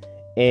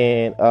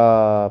 and,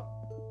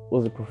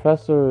 was it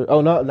Professor,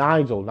 oh no,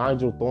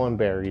 Nigel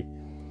Thornberry,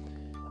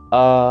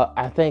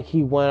 I think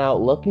he went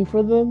out looking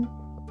for them.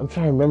 I'm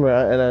trying to remember,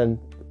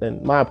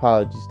 and my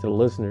apologies to the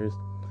listeners,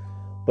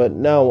 but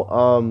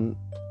no,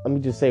 let me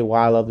just say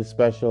why I love this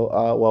special.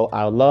 Well,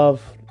 I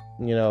love,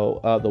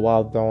 the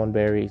Wild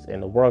Thornberrys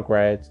and the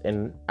Rugrats,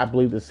 and I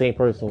believe the same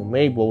person who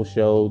made both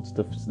shows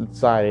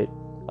decided,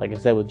 like I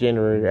said, with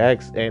Generator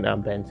X and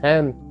Ben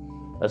 10,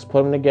 let's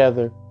put them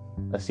together,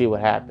 let's see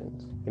what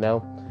happens,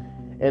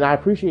 And I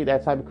appreciate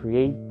that type of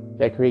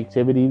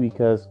creativity,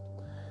 because,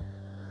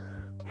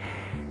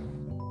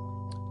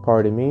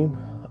 pardon me,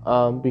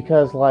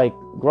 because like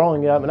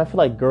growing up, and I feel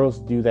like girls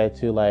do that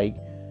too, like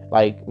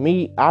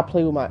me, I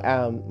play with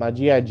my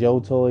G.I. Joe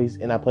toys,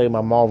 and I play with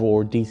my Marvel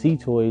or DC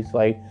toys.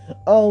 Like,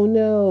 oh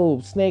no,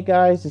 Snake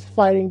Eyes is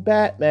fighting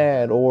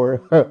Batman,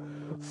 or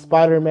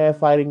Spider-Man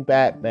fighting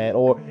Batman,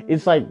 or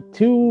it's like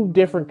two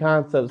different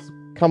concepts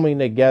coming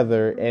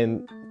together,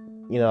 and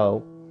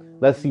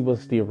let's see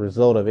what's the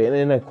result of it. And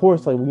then of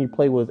course, like when you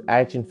play with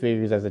action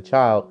figures as a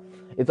child,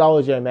 it's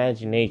always your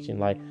imagination.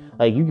 Like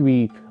you could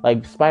be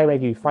like Spider-Man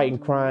can be fighting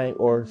crime,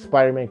 or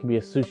Spider-Man can be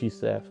a sushi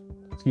chef.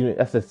 Excuse me,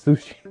 that's a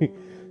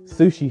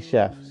sushi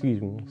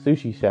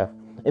chef.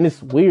 And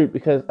it's weird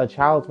because a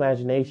child's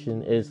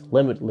imagination is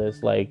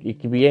limitless. Like, it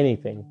could be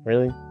anything,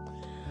 really.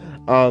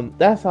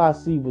 That's how I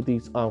see with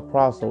these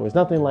crossovers.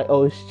 Nothing like,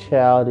 oh, it's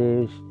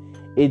childish,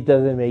 it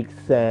doesn't make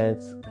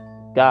sense.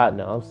 God,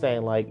 no. I'm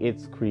saying like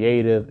it's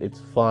creative,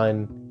 it's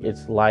fun,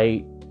 it's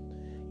light.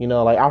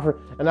 Like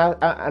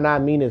I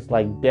mean it's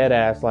like dead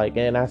ass. Like,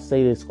 and I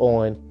say this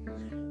on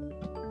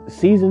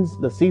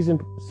the season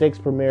 6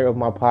 premiere of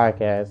my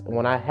podcast.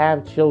 When I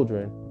have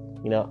children,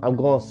 I'm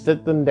gonna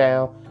sit them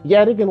down.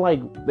 Yeah, they can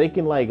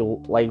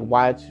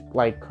watch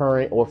like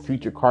current or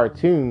future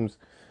cartoons,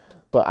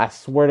 but I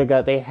swear to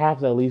God, they have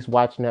to at least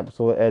watch an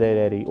episode of Ed, Edd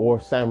n Eddy or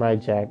Samurai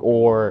Jack,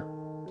 or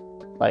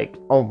like,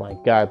 oh my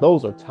God,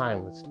 those are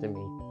timeless to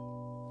me.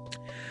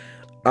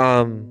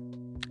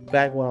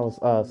 Back when I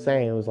was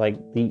saying, it was like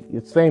the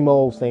same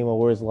old,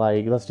 where it's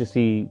like, let's just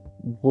see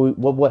what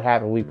would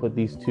happen if we put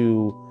these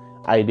two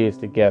ideas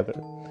together.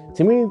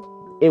 To me,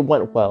 it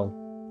went well.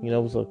 It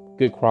was a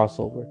good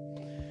crossover.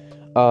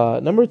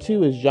 Number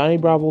 2 is Johnny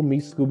Bravo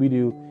meets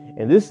Scooby-Doo.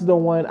 And this is the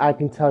one I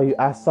can tell you,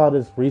 I saw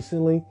this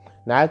recently.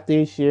 Not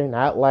this year,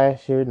 not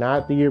last year,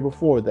 not the year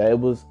before that. It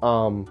was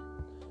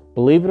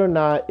Believe it or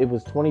not, it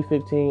was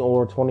 2015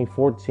 or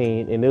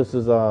 2014, and this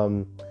is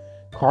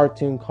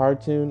Cartoon,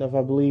 if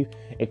I believe.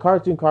 A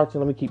Cartoon. Let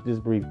me keep this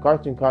brief.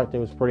 Cartoon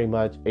was pretty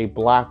much a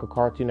block of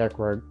Cartoon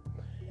Network,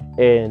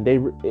 and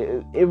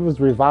it was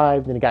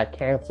revived and it got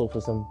canceled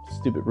for some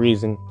stupid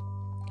reason.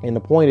 And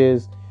the point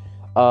is,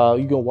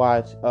 you can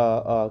watch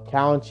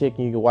Cow and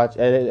Chicken, you can watch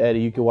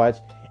Eddie, you can watch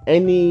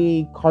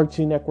any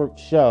Cartoon Network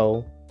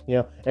show, you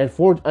know. And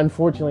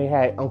unfortunately, it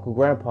had Uncle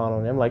Grandpa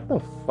on it. I'm like, the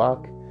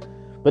fuck.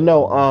 But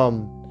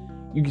no,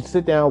 you can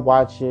sit down,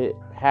 watch it,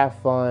 have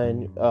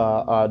fun,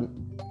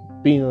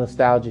 being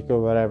nostalgic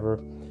or whatever.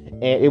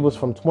 And it was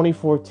from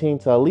 2014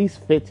 to at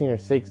least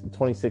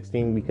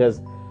 2016, because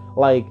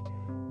like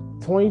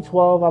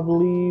 2012, I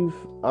believe,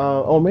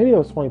 or maybe it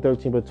was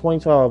 2013, but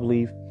 2012, I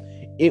believe,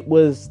 it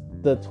was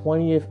the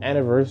 20th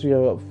anniversary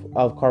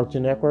of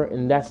Cartoon Network,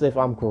 and that's if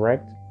I'm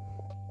correct.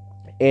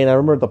 And I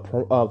remember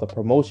the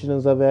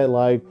promotions of it,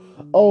 like,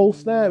 oh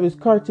snap, it's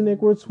Cartoon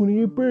Network's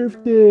 20th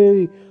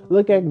birthday.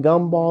 Look at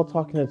Gumball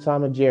talking to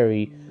Tom and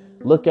Jerry.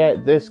 Look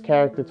at this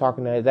character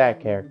talking to that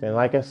character. And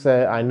like I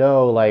said, I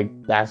know, like,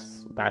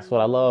 that's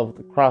what I love,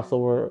 the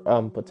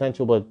crossover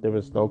potential, but there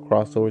was no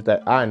crossovers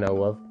that I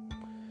know of.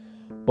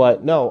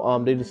 But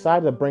no, they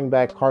decided to bring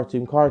back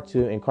Cartoon,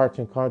 and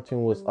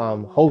Cartoon was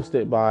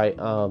hosted by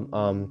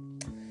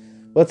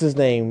what's his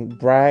name,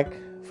 Brak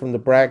from the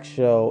Brak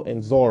Show,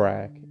 and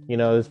Zorak. You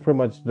know, it's pretty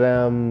much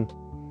them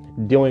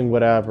doing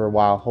whatever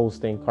while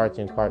hosting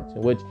Cartoon,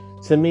 which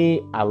to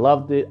me, I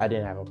loved it. I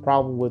didn't have a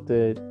problem with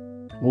it.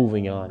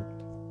 Moving on.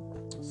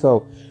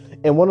 So,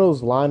 in one of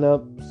those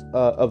lineups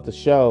of the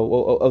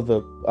show, of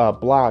the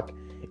block,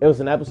 it was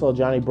an episode of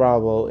Johnny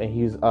Bravo, and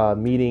he's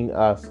meeting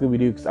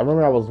Scooby-Doo. Cause I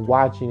remember I was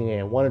watching it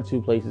in one or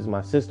two places,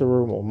 my sister's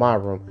room or my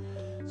room.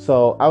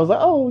 So I was like,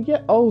 oh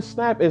yeah, oh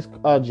snap, it's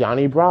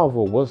Johnny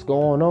Bravo. What's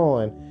going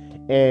on?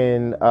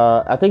 And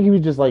I think he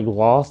was just like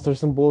lost or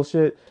some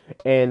bullshit.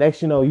 And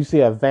next you know, you see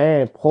a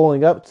van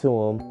pulling up to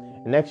him.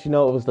 And next you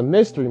know, it was the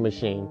Mystery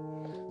Machine.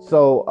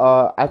 So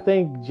I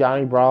think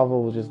Johnny Bravo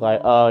was just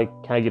like,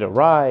 can I get a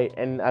ride?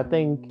 And I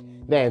think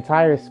the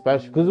entire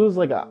special, because it was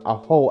like a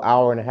whole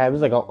hour and a half. It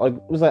was like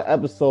it was an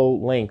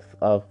episode length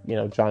of, you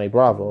know, Johnny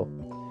Bravo.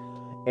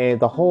 And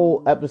the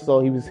whole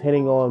episode, he was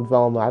hitting on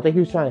Velma. I think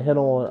he was trying to hit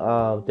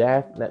on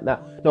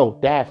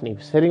Daphne. He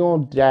was hitting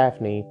on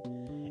Daphne.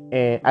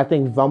 And I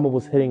think Velma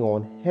was hitting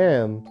on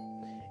him.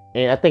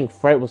 And I think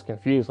Fred was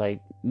confused.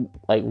 Like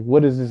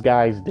what is this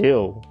guy's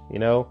deal? You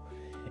know?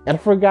 And I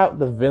forgot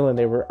the villain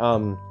they were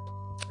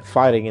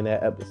fighting in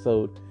that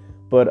episode.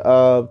 But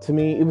to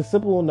me, it was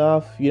simple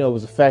enough. You know, it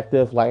was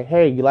effective. Like,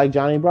 hey, you like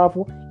Johnny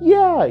Bravo?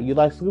 Yeah. You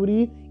like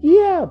Scooby-Doo?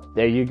 Yeah.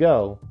 There you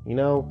go. You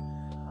know?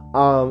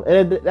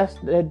 And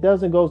that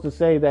doesn't go to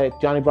say that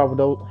Johnny Bravo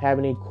don't have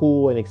any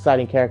cool and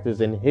exciting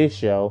characters in his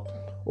show,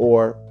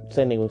 or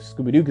sending with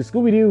Scooby-Doo. Because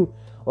Scooby-Doo,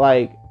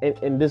 like,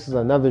 and this is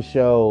another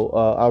show,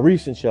 a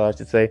recent show, I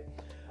should say.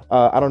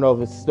 I don't know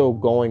if it's still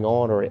going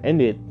on or it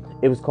ended.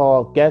 It was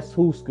called Guess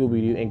Who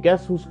Scooby-Doo, and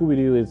Guess Who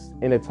Scooby-Doo is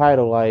in the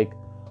title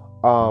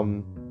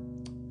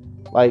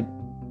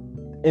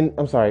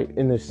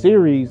in the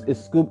series,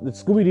 it's the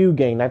Scooby-Doo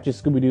gang, not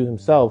just Scooby-Doo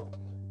himself.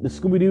 The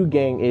Scooby-Doo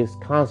gang is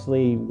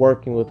constantly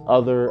working with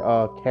other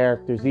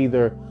characters,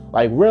 either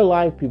like real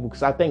life people,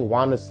 because I think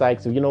Wanda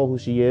Sykes, if you know who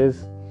she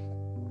is,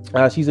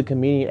 she's a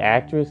comedian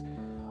actress.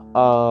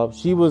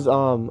 She was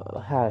how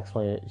to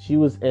explain it? She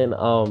was in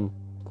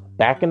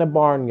Back in the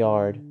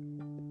Barnyard.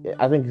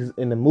 I think it's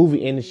in the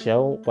movie, in the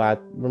show, but I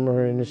remember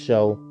her in the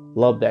show.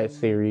 Love that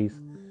series.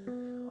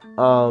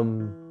 What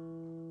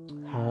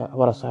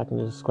else I can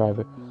describe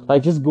her?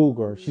 Like, just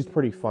Google her. She's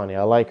pretty funny.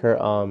 I like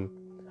her. I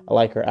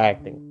like her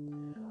acting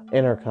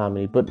and her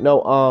comedy. But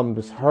no, it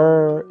was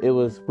her. It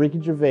was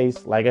Ricky Gervais.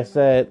 Like I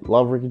said,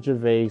 love Ricky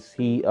Gervais.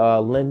 He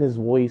lent his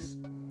voice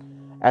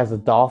as a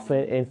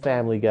dolphin in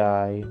Family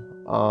Guy.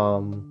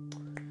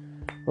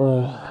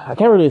 I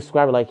can't really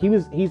describe it. Like,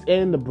 he's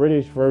in the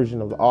British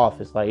version of The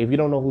Office. Like, if you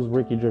don't know who's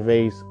Ricky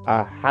Gervais,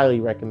 I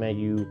highly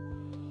recommend you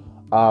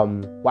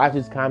watch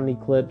his comedy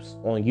clips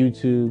on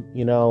YouTube.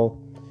 You know,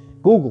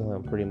 Google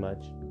him pretty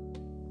much.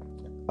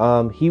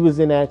 He was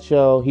in that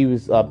show. He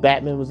was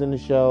Batman was in the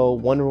show.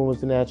 Wonder Woman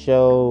was in that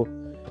show.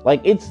 Like,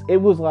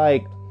 it was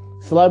like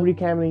celebrity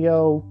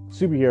cameo,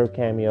 superhero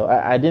cameo.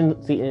 I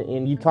didn't see,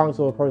 and you talking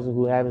to a person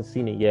who haven't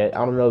seen it yet.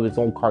 I don't know if it's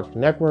on Cartoon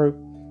Network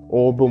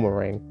or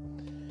Boomerang.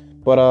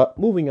 But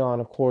moving on,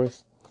 of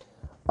course,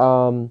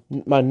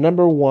 my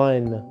number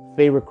one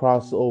favorite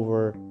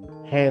crossover,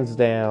 hands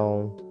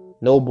down,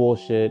 no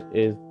bullshit,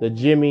 is the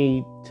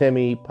Jimmy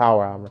Timmy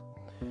Power Hour.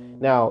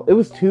 Now, it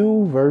was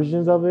two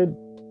versions of it.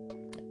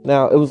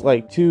 Now, it was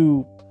like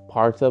two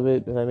parts of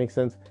it, if that makes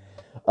sense.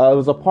 It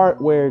was a part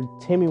where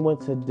Timmy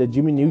went to the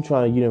Jimmy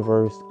Neutron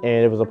universe,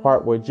 and it was a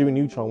part where Jimmy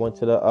Neutron went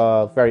to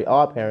the Very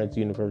Odd Parents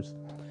universe.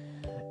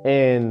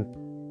 And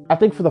I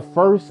think for the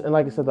first, and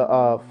like I said,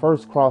 the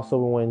first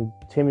crossover when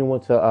Timmy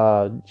went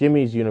to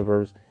Jimmy's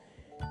universe,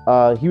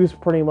 he was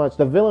pretty much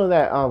the villain of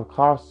that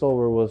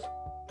crossover was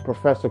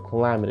Professor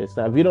Calamitous.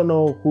 Now, if you don't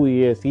know who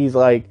he is, he's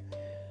like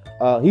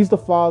He's the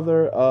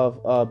father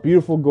of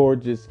Beautiful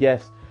Gorgeous.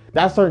 Yes,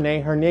 that's her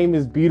name. Her name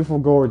is Beautiful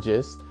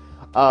Gorgeous.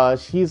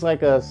 She's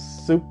like a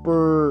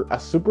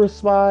super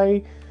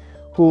spy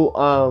who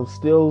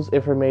steals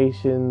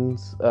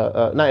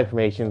not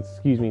information,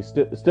 excuse me,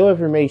 steal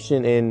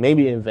information and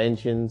maybe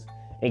inventions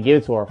and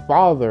give it to her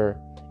father,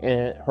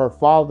 and her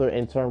father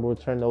in turn will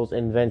turn those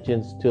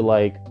inventions to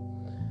like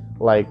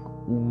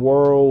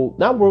world,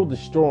 not world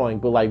destroying,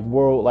 but like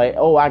world, like,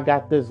 oh, I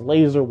got this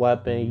laser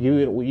weapon,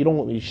 you don't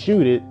want me to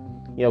shoot it,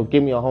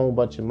 give me a whole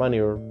bunch of money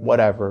or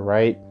whatever,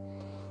 right?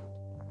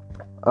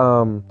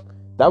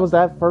 That was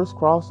that first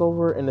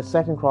crossover. And the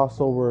second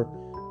crossover,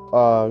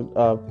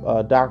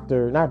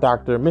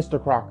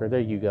 Mr. Crocker,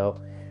 there you go.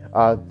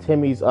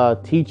 Timmy's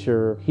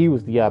teacher, he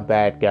was the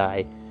bad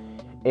guy.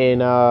 And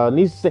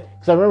needs to say,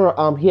 because I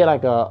remember he had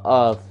like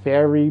a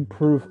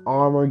fairy-proof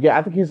armor. Yeah,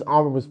 I think his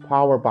armor was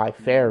powered by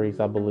fairies,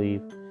 I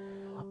believe.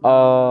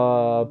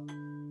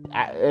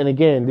 And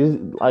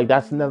again,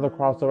 that's another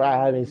crossover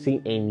I haven't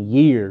seen in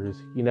years,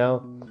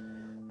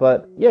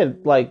 But yeah,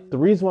 like the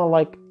reason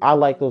why I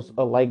like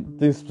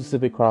this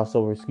specific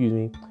crossover, excuse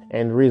me,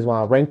 and the reason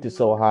why I ranked it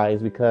so high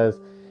is because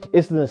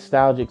it's the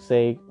nostalgic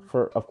sake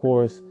for, of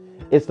course,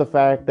 it's the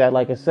fact that,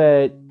 like I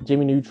said,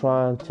 Jimmy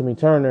Neutron, Timmy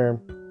Turner,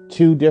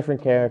 two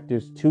different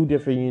characters, two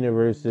different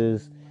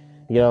universes,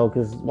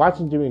 because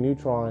watching Jimmy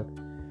Neutron,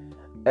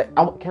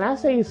 can I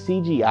say it's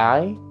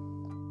CGI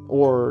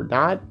or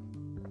not?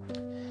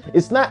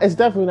 It's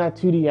definitely not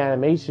 2D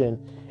animation.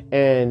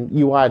 And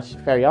you watch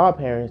Fairly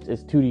OddParents,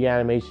 it's 2D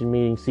animation,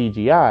 meaning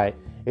CGI.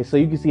 And so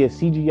you can see a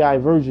CGI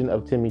version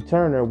of Timmy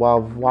Turner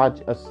while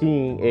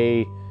seeing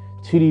a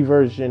 2D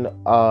version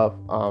of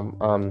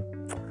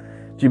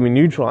Jimmy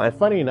Neutron. And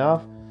funny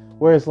enough,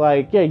 whereas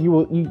like, yeah,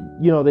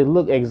 they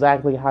look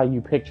exactly how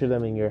you picture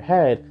them in your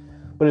head,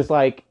 but it's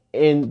like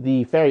in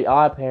the Fairly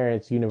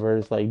OddParents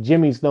universe, like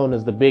Jimmy's known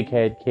as the big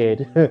head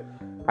kid.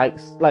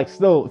 like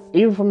still,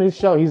 even from his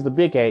show, he's the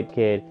big head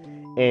kid.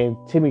 And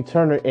Timmy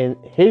Turner in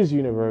his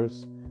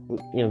universe,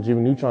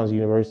 Jimmy Neutron's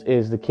universe,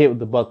 is the kid with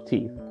the buck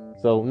teeth.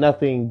 So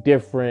nothing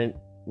different,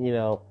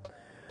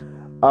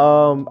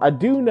 I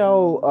do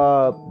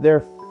know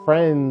their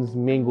friends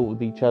mingle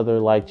with each other,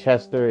 like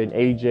Chester and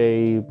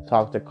AJ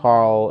talk to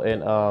Carl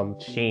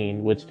and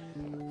Sheen, which,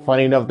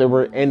 funny enough, they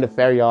were in the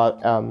Fairly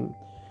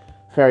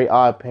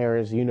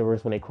OddParents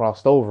universe when they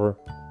crossed over.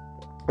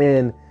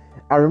 And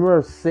I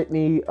remember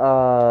Sydney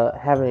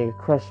having a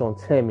crush on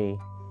Timmy.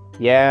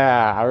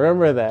 Yeah, I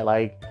remember that.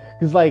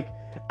 Cause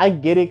I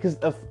get it. Cause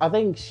I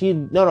think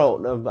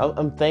no,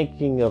 I'm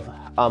thinking of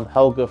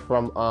Helga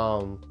from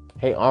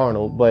Hey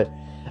Arnold, but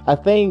I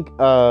think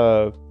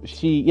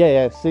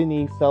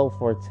Sydney fell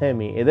for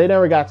Timmy, and they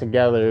never got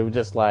together. It was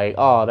just like,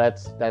 oh,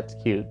 that's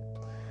cute.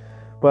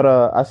 But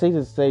I say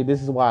to say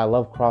this is why I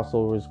love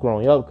crossovers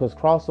growing up, because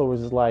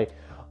crossovers is like,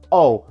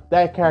 oh,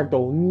 that character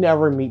will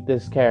never meet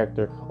this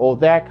character. Oh,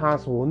 that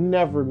concept will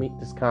never meet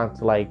this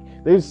concept. Like,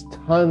 there's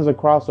tons of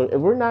crossovers.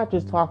 If we're not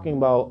just talking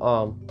about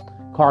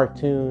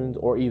cartoons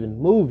or even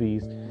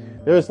movies,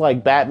 there's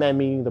like Batman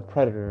meeting the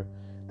Predator.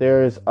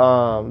 There's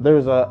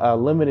a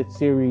limited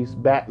series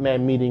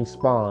Batman meeting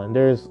Spawn.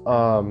 There's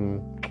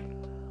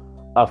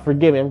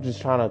forgive me, I'm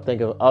just trying to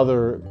think of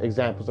other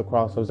examples of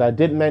crossovers. I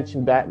did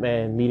mention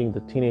Batman meeting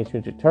the Teenage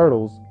Mutant Ninja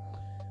Turtles.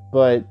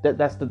 But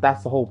that's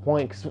the whole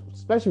point,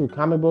 especially with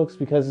comic books,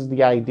 because it's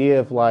the idea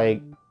of like,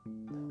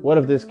 what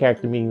if this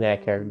character meeting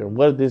that character?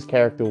 What if this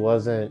character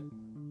wasn't,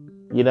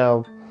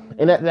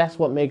 And that's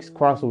what makes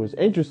crossovers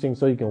interesting.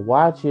 So you can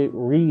watch it,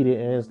 read it,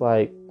 and it's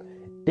like,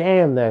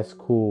 damn, that's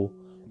cool.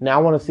 Now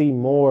I want to see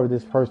more of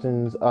this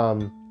person's,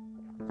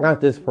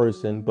 not this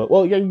person, but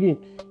well, yeah,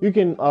 you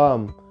can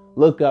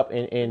look up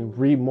and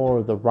read more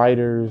of the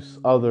writers'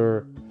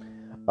 other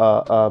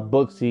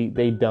books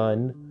they've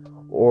done,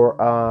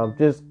 or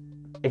just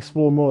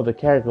explore more of the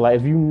character. Like,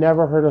 if you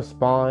never heard of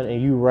Spawn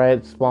and you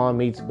read Spawn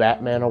meets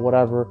Batman or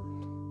whatever,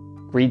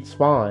 read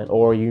Spawn.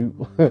 Or you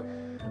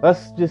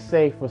let's just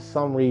say for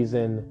some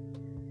reason,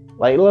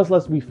 like,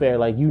 let's be fair,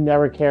 like, you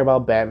never care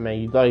about Batman,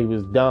 you thought he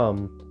was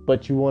dumb,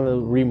 but you want to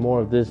read more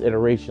of this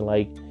iteration.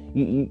 Like,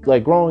 you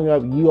like, growing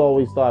up, you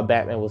always thought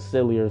Batman was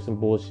silly or some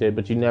bullshit,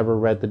 but you never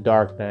read The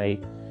Dark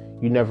Knight,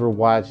 you never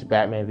watched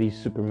Batman v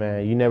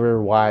Superman, you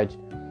never watched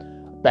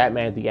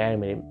Batman the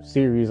Animated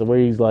Series, where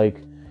he's like,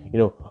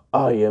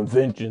 I am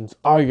vengeance,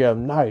 I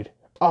am night,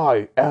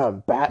 I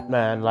am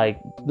Batman. Like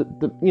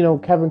the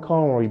Kevin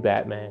Conroy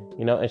Batman,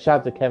 and shout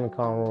out to Kevin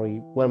Conroy,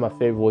 one of my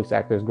favorite voice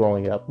actors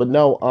growing up. But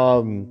no,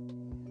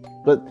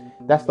 but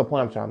that's the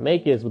point I'm trying to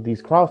make, is with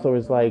these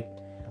crossovers, like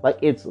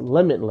it's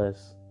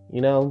limitless,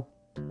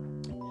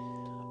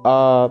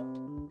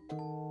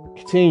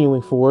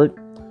 Continuing forward,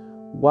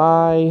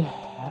 why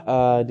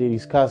did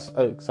these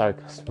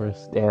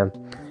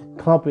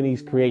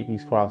companies create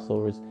these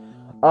crossovers?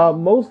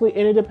 Mostly,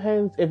 and it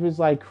depends if it's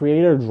like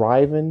creator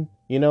driving,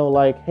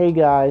 like, hey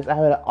guys, I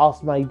had an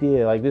awesome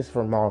idea, like this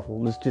for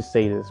Marvel, let's just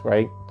say this,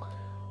 right?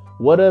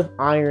 What if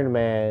Iron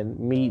Man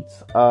meets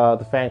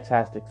the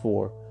Fantastic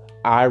Four?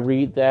 I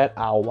read that,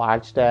 I'll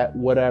watch that,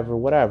 whatever,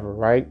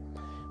 right?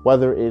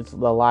 whether it's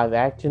the live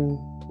action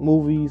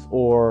movies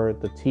or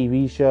the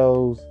TV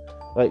shows,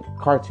 like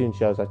cartoon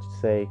shows, I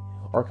should say,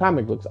 or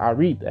comic books. I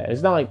read that.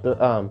 It's not like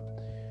the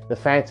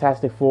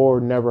Fantastic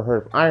Four never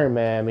heard of Iron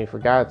Man. I mean, for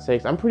God's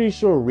sakes, I'm pretty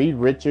sure Reed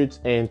Richards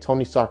and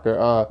Tony Stark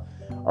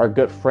are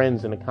good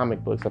friends in the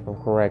comic books, if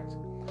I'm correct.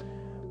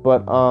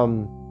 But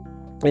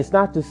it's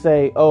not to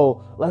say,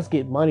 oh, let's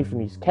get money from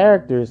these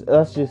characters.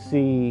 Let's just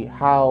see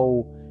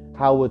how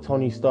would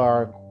Tony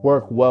Stark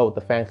work well with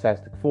the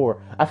Fantastic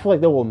Four. I feel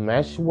like they will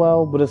mesh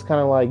well, but it's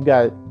kind of like you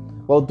got,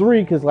 well,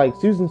 three, because like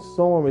Susan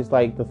Storm is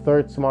like the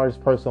third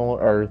smartest person on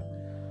Earth.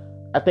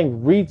 I think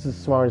Reed's the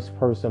smartest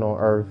person on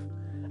Earth,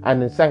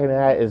 and then second to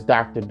that is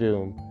Doctor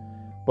Doom.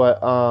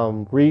 But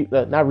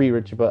not Reed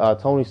Richards, but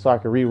Tony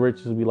Stark and Reed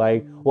Richards would be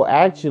like, well,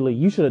 actually,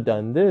 you should have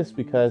done this,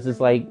 because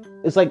it's like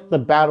the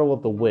battle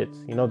of the wits.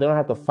 You know, they don't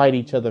have to fight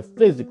each other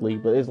physically,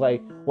 but it's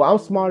like, well, I'm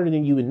smarter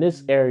than you in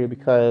this area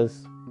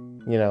because,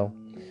 you know,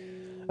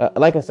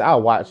 like I said,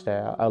 I'll watch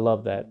that. I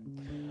love that.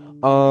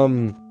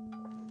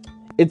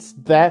 It's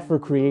that for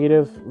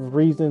creative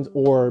reasons,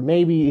 or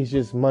maybe it's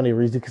just money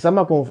reasons. Because I'm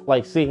not going to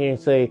like sit here and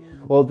say,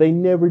 well, they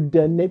never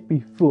done it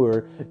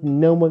before.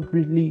 No one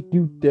really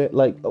do that.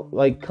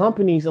 Like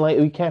companies, and like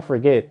we can't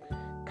forget,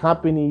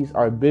 companies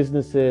are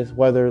businesses.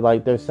 Whether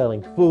like they're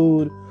selling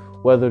food,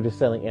 whether they're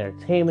selling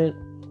entertainment,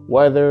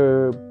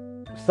 whether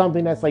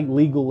something that's like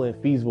legal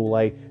and feasible.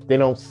 Like they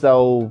don't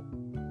sell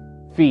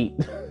feet.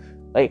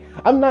 Like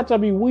I'm not trying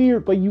to be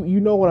weird, but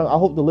you know what I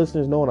hope the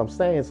listeners know what I'm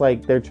saying. It's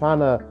like they're trying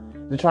to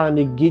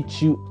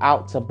get you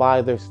out to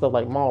buy their stuff,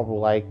 like Marvel.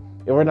 Like,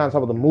 if we're not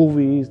talking about the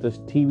movies, the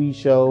TV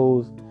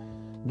shows,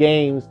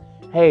 games,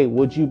 hey,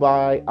 would you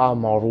buy a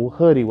Marvel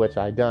hoodie? Which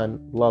I done.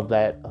 Love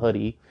that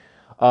hoodie.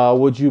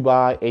 Would you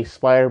buy a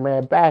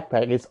Spider-Man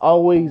backpack? It's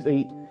always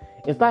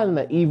it's not in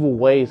an evil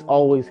way. It's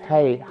always,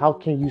 hey, how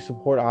can you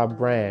support our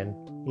brand?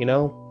 You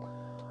know?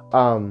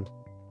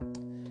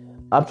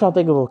 I'm trying to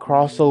think of a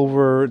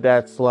crossover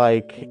that's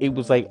like, it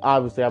was like,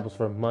 obviously that was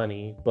for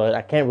money, but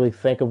I can't really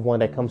think of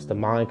one that comes to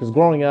mind. Because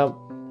growing up,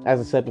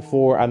 as I said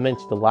before, I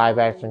mentioned the live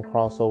action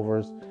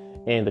crossovers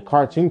and the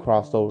cartoon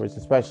crossovers,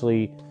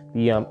 especially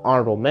the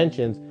honorable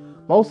mentions.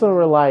 Most of them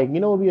were like,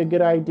 you know, it would be a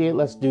good idea.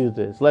 Let's do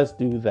this. Let's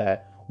do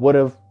that. What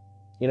if,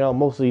 you know,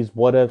 most of these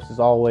what ifs is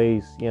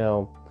always, you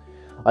know,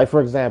 like for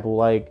example,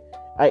 like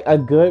a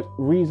good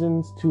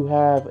reasons to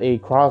have a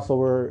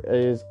crossover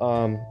is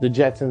the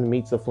Jetsons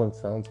meets the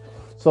Flintstones.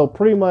 So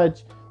pretty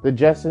much the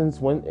Jetsons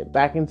went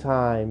back in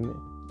time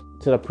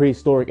to the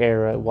prehistoric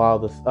era while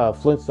the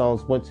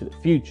Flintstones went to the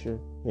future,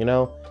 you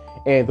know?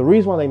 And the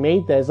reason why they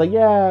made that is like,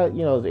 yeah,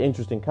 you know, it's an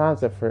interesting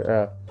concept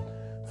for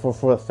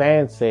the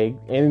fans' sake.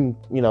 And,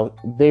 you know,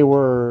 they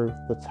were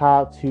the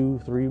top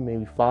 2, 3,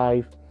 maybe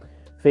 5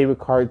 favorite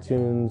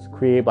cartoons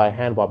created by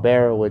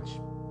Hanna-Barbera, which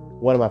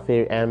one of my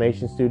favorite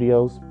animation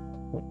studios.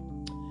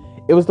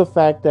 It was the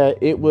fact that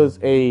it was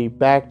a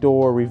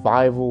backdoor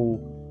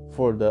revival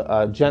for the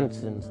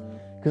Jetsons,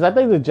 because I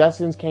think the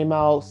Jetsons came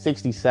out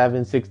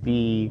 67,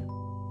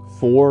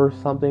 64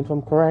 something, if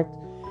I'm correct,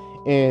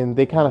 and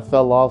they kind of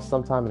fell off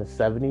sometime in the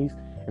 70s,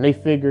 and they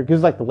figured,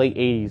 because like the late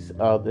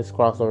 80s this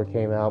crossover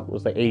came out, it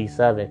was like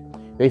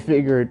 87, they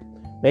figured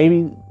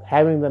maybe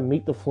having them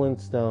meet the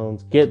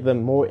Flintstones, get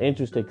them more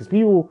interested, because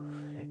people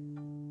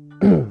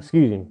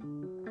excuse me,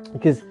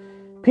 because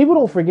people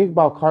don't forget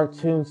about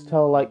cartoons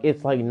till like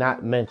it's like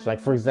not mentioned. Like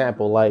for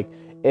example, like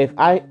if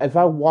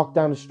I walk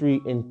down the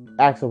street and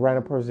ask a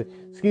random person,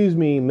 excuse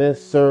me,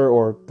 miss, sir,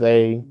 or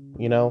they,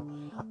 you know,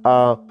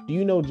 do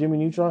you know Jimmy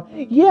Neutron?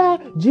 Yeah,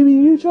 Jimmy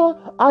Neutron.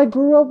 I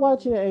grew up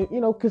watching it, you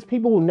know, because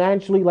people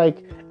naturally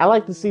like. I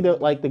like to see the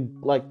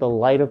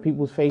light of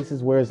people's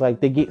faces, where it's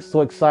like they get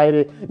so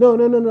excited. No.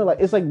 Like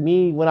it's like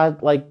me when I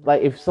like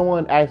if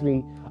someone asks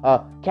me,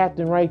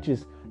 Captain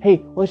Righteous, hey,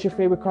 what's your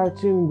favorite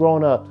cartoon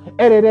growing up?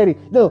 Ed, Ed, Eddie.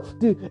 No,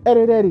 dude, Ed,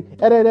 Ed, Eddie.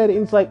 Ed, Ed, Eddie.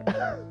 And it's like,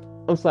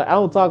 I'm sorry, I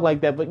don't talk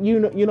like that, but you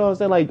know what I'm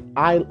saying? Like,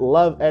 I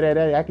love Ed, Ed,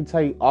 Eddie. I can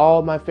tell you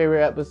all my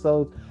favorite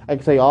episodes. I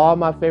can tell you all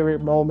my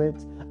favorite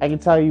moments. I can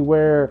tell you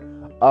where,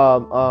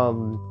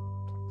 how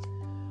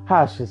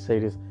I should say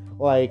this,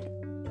 like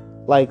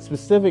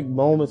specific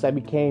moments that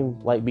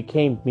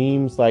became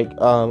memes. Like,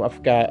 I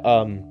forgot,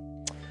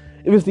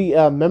 it was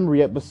the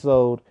memory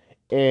episode.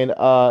 And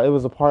it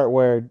was a part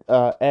where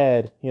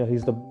Ed, you know,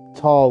 he's the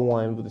tall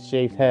one with the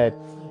shaved head,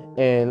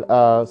 and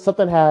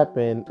something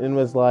happened, and it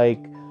was like,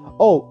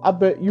 oh, I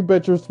bet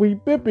your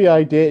sweet Bippy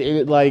I did. And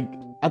it like,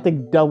 I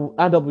think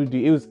WD,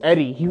 it was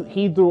Eddie.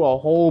 He threw a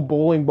whole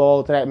bowling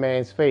ball to that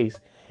man's face,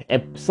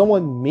 and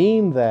someone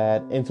memed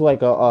that into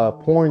like a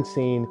porn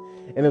scene,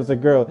 and it was a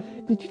girl.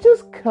 Did you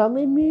just come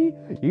at me?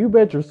 You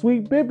bet your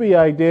sweet Bippy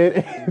I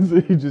did. So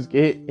you just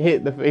get hit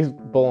in the face with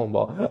a bowling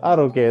ball. I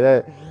don't care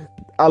that.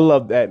 I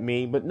love that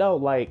meme, but no,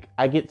 like,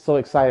 I get so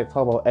excited to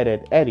talk about Ed,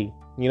 Ed, Eddie,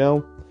 you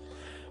know?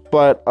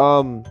 But,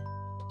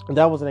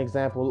 that was an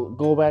example.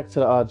 Go back to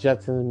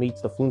Jetsons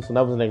meets the Flintstones.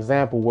 That was an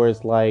example where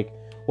it's like,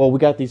 well, we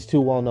got these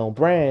two well-known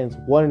brands.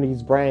 One of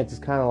these brands is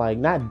kind of like,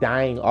 not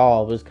dying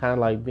off, it's kind of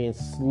like being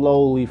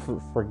slowly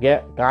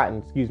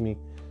forgotten,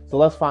 So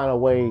let's find a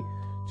way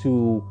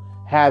to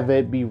have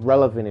it be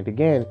relevant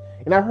again.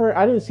 And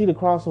I didn't see the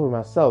crossover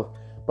myself,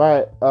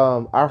 but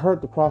I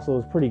heard the crossover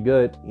was pretty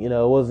good. You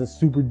know, it wasn't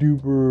super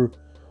duper,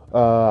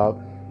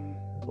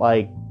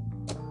 like,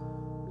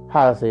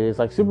 how to say this,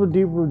 like super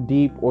duper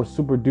deep or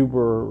super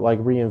duper like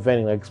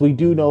reinventing. Like, 'cause we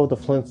do know the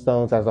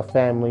Flintstones as a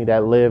family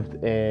that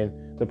lived in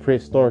the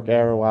prehistoric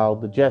era, while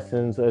the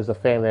Jetsons is a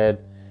family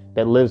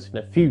that lives in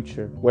the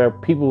future, where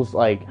people's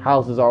like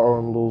houses are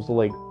on those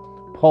like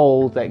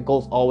poles that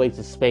goes always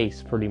to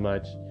space, pretty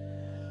much.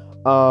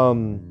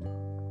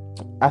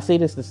 I say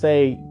this to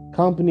say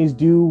companies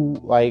do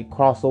like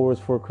crossovers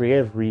for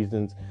creative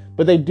reasons,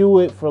 but they do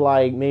it for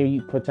like maybe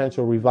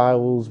potential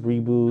revivals,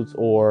 reboots,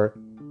 or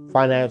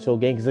financial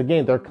gain. Because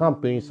again, they're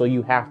companies, so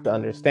you have to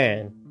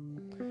understand.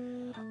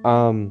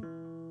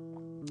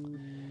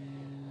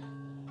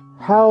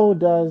 How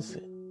does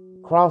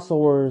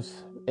crossovers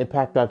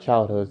impact our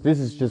childhoods? This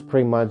is just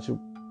pretty much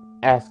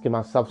asking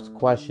myself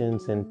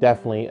questions, and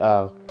definitely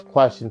a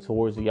question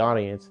towards the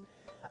audience.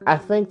 I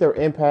think their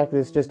impact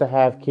is just to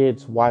have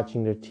kids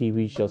watching their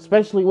TV shows,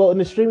 especially, well, in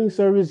the streaming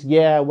service.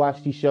 Yeah, I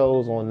watch these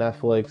shows on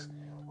Netflix,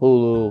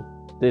 Hulu,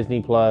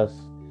 Disney Plus,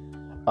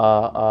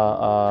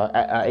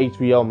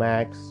 HBO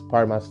Max.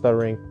 Pardon my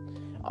stuttering.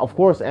 Of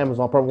course,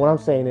 Amazon Prime. What I'm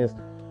saying is,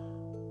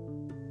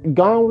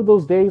 gone with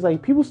those days.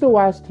 Like, people still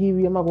watch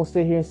TV. I'm not gonna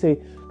sit here and say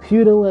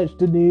people don't watch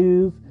the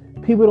news.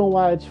 People don't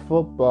watch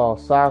football,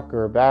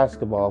 soccer,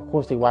 basketball. Of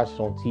course, they watch it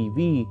on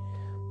TV,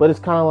 but it's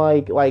kind of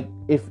like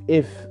if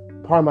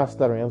pardon my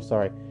stuttering, I'm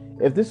sorry.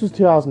 If this was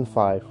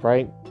 2005,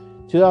 right?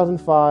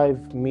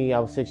 2005, me, I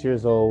was 6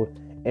 years old,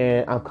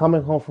 and I'm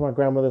coming home from my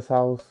grandmother's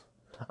house.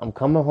 I'm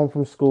coming home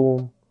from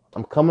school.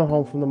 I'm coming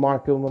home from the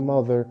market with my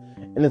mother,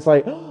 and it's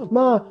like, oh,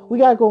 Ma, we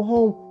gotta go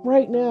home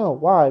right now.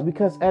 Why?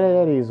 Because Ed, Edd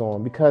n Eddy is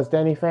on. Because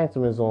Danny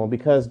Phantom is on.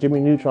 Because Jimmy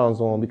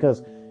Neutron's on.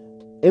 Because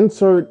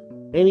insert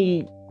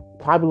any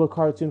popular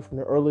cartoon from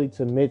the early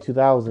to mid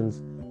 2000s.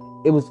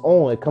 It was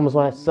on. It comes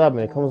on at 7.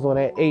 It comes on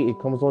at 8. It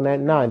comes on at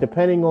 9.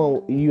 Depending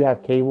on you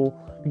have cable.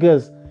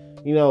 Because,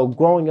 you know,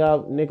 growing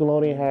up,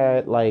 Nickelodeon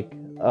had like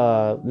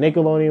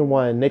Nickelodeon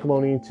 1,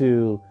 Nickelodeon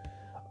 2,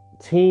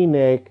 Teen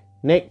Nick,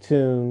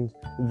 Nicktoons,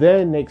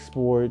 then Nick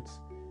Sports,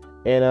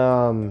 and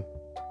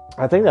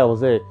I think that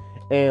was it.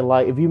 And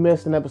like, if you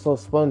missed an episode of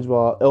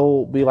SpongeBob,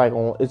 it'll be like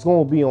on. It's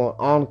gonna be on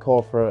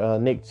Encore for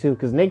Nick 2,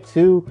 because Nick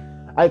 2,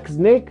 because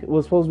Nick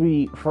was supposed to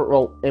be,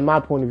 well, in my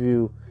point of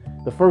view,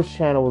 the first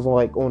channel was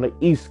on the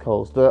East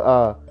Coast.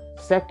 The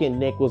second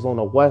Nick was on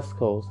the West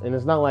Coast, and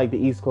it's not like the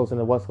East Coast and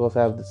the West Coast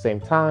have the same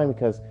time,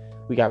 because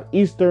we got the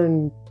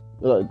Eastern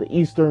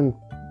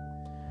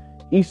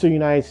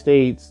United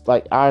States,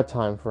 like our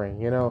time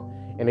frame, you know,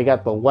 and they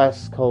got the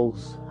West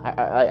Coast.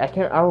 I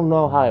don't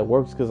know how it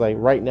works, because like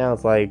right now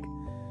it's like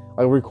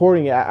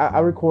recording it. I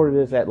recorded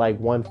this at like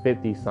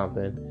 1:50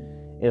 something,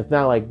 and it's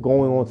not like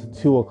going on to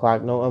 2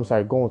 o'clock. No, I'm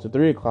sorry, going to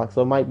 3 o'clock.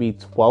 So it might be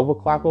 12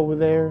 o'clock over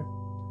there.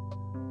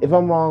 If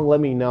I'm wrong, let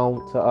me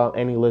know to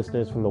any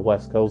listeners from the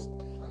West Coast.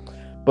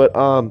 But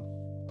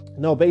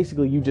no,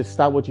 basically you just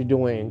stop what you're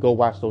doing and go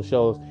watch those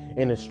shows.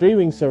 In the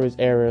streaming service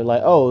era,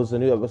 like, oh, it's a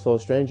new episode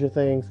of Stranger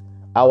Things,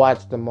 I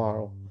watch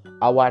tomorrow.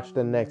 I watch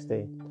the next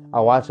day. I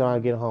watch it when I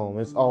get home.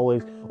 It's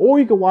always, or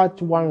you can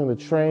watch while on the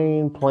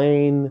train,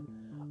 plane,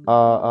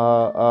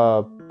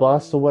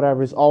 bus or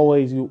whatever. It's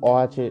always, you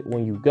watch it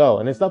when you go,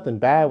 and there's nothing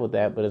bad with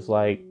that. But it's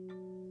like,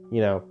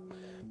 you know,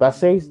 but I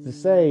say to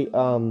say,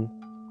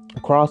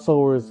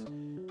 crossovers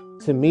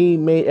to me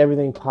made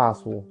everything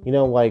possible. You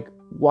know, like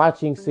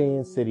watching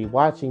Sin City,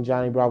 watching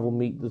Johnny Bravo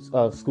meet the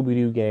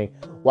Scooby-Doo gang,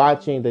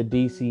 watching the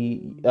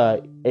DC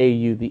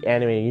AU, the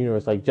animated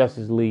universe, like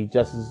Justice League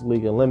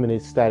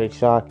Unlimited, Static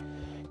Shock.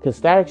 Because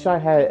Static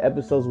Shock had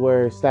episodes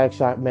where Static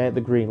Shock met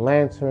the Green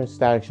Lantern,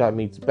 Static Shock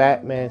meets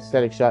Batman,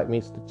 Static Shock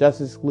meets the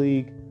Justice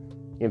League.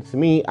 And to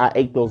me, I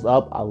ate those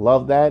up. I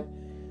love that.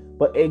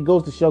 But it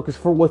goes to show, because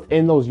for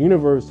within those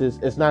universes,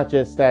 it's not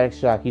just Static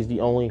Shock. He's the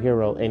only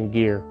hero in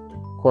Gear.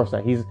 Of course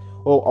not.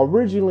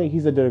 Originally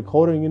he's a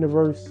Dakota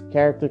Universe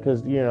character,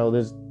 because, you know,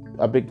 there's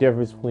a big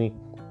difference between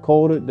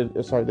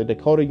the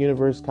Dakota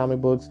Universe comic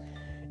books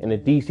and the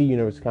DC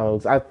Universe comic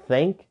books. I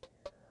think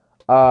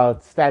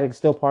Static's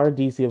still part of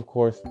DC, of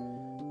course.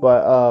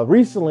 But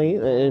recently,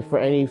 and for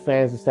any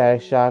fans of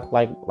Static Shock,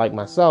 like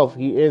myself,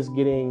 he is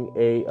getting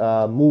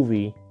a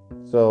movie.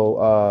 So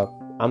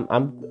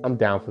I'm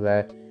down for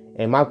that.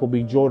 And Michael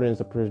B. Jordan is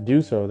the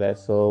producer of that,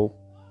 so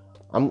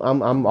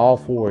I'm all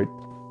for it.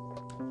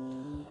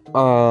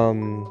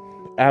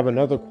 I have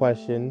another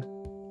question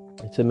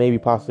to maybe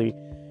possibly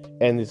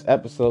end this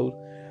episode.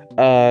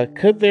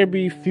 Could there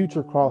be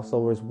future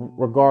crossovers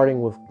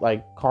regarding with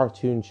like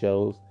cartoon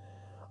shows?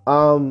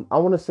 I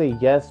want to say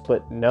yes,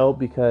 but no,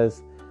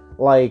 because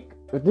like,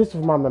 this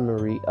is my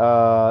memory.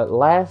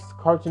 Last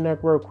Cartoon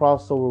Network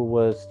crossover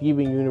was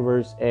Steven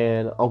Universe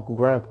and Uncle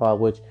Grandpa,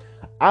 which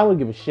I don't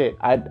give a shit.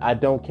 I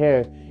don't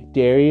care.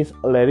 Darius,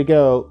 let it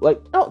go. Like,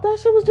 oh, that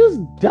shit was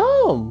just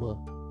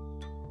dumb.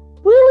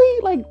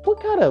 Really? Like, what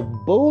kind of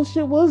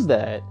bullshit was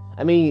that?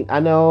 I mean,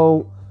 I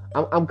know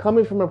I'm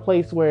coming from a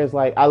place where it's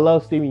like, I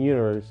love Steven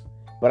Universe,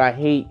 but I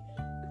hate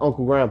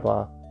Uncle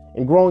Grandpa.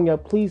 And growing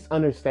up, please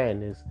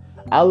understand this.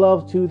 I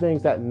love two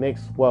things that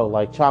mix well,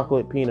 like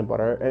chocolate, peanut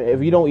butter. And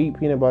if you don't eat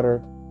peanut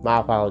butter, my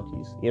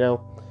apologies.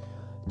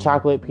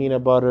 Chocolate,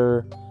 peanut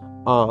butter,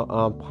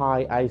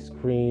 pie, ice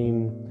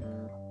cream,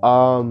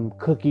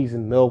 cookies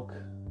and milk.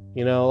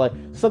 Like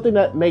something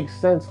that makes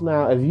sense.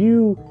 Now, if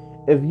you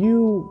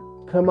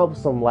come up with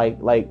some like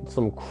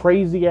some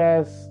crazy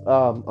ass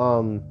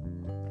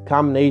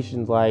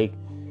combinations like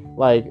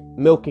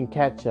milk and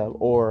ketchup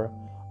or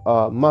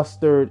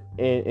mustard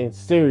and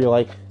cereal,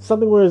 like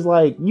something where it's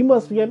like you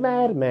must be a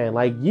madman,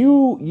 like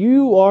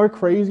you are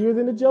crazier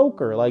than the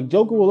Joker. Like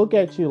Joker will look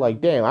at you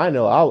like, damn, I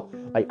know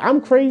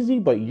I'm crazy,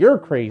 but you're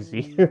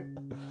crazy.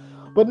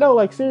 But no,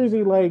 like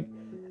seriously, like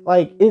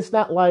it's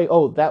not like,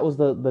 oh, that was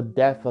the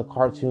death of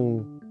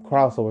cartoon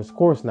crossovers, of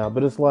course not,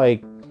 but it's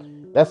like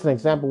that's an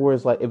example where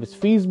it's like if it's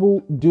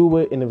feasible, do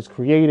it, and if it's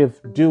creative,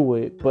 do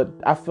it. But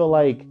I feel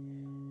like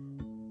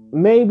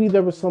maybe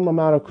there was some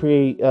amount of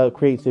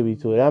creativity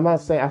to it. I'm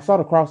not saying I saw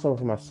the crossover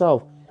for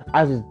myself.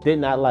 I just did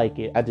not like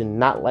it. I did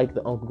not like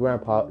the Uncle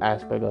Grandpa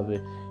aspect of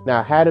it.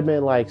 Now, had it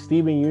been like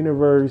Steven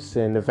Universe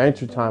and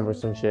Adventure Time or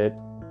some shit,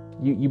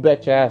 you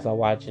bet your ass I'll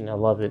watch it and I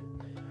love it.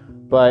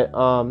 But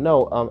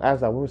no,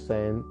 as I was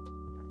saying,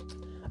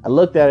 I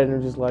looked at it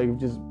and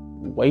just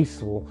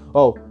wasteful.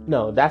 Oh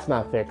no, that's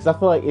not fair, because I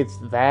feel like it's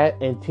that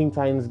and Teen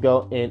Titans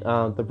Go and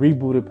the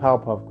rebooted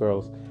Powerpuff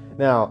Girls.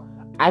 Now,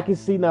 I can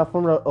see now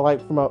from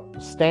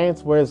a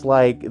stance where it's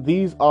like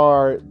these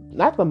are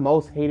not the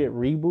most hated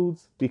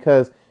reboots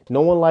because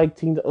no one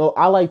liked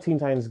I like Teen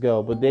Titans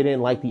Go, but they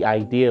didn't like the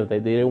idea of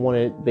that. They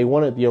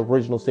wanted the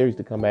original series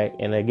to come back,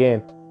 and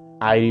again,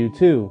 I do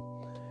too.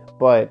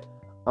 But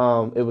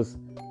it was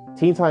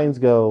Teen Titans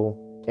Go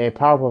and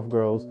Powerpuff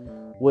Girls,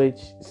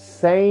 which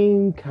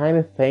same kind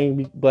of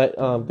thing, but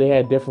they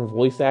had different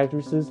voice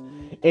actresses.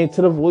 And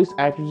to the voice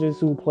actresses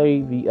who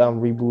played the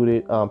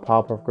rebooted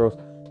Powerpuff Girls,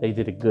 they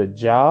did a good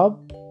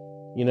job.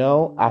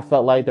 I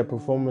felt like their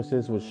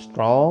performances were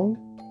strong.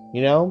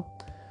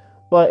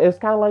 But it's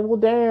kind of like, well,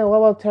 damn, what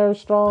about Tara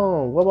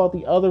Strong? What about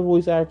the other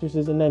voice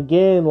actresses? And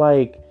again,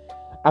 like,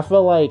 I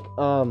felt like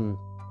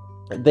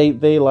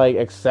they like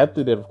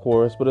accepted it, of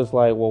course, but it's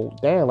like, well,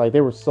 damn, like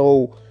they were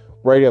so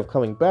ready of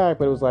coming back,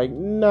 but it was like,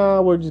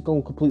 nah, we're just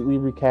gonna completely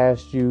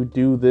recast you,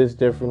 do this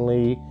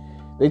differently.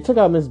 They took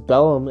out Miss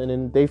Bellum, and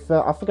then they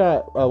felt, I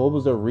forgot what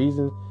was the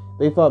reason.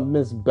 They thought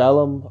Miss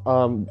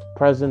Bellum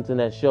presence in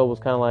that show was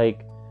kind of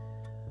like,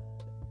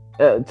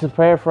 to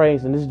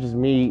paraphrase, and this is just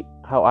me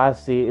how I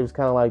see it, it was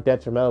kind of like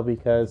detrimental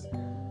because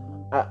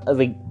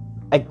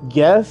I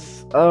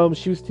guess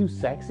she was too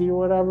sexy or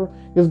whatever.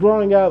 Because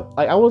growing up,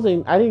 like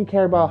I didn't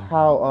care about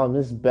how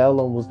Miss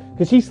Bellum was,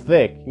 because she's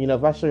thick.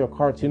 If I show you a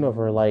cartoon of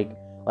her, like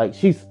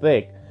she's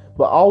thick.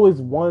 But I always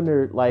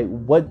wondered, like,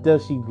 what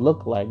does she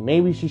look like?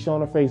 Maybe she's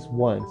shown her face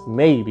once,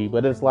 maybe.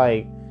 But it's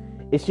like,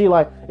 is she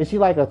like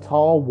a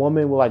tall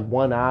woman with like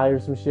one eye or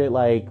some shit?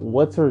 Like,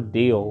 what's her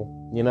deal?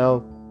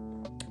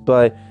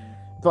 But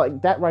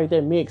like that right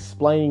there, me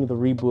explaining the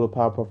reboot of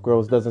Powerpuff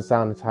Girls doesn't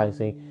sound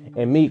enticing.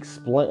 And me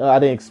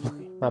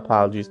my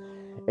apologies,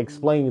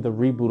 explaining the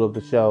reboot of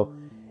the show,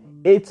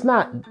 it's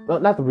not the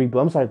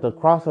reboot, I'm sorry, the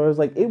crossover. It's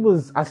like,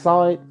 I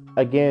saw it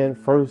again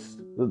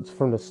first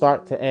from the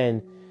start to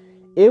end.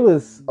 It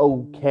was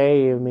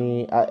okay. I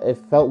mean, it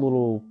felt a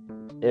little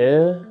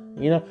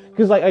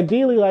because like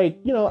ideally, like,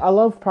 I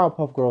love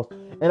Powerpuff Girls,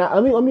 and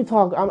let me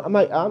talk.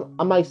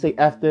 I might say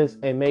F this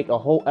and make a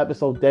whole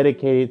episode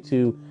dedicated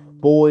to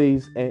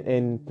boys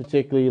and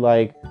particularly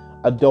like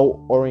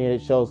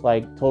adult-oriented shows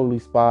like Totally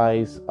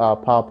Spies,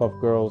 Powerpuff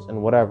Girls,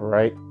 and whatever,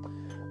 right?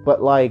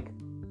 But like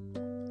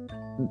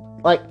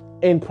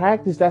in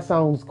practice, that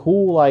sounds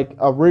cool. Like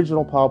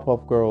original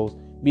Powerpuff Girls,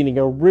 meaning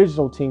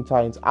original Teen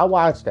Titans. I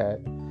watched that.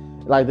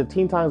 Like the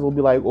Teen Titans will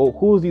be like, well,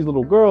 who's these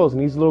little girls?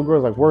 And these little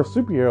girls like, we're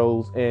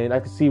superheroes. And I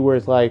can see where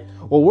it's like,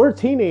 well, we're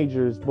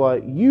teenagers,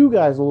 but you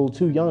guys are a little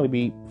too young to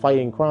be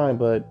fighting crime.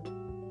 But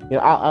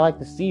I like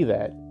to see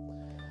that.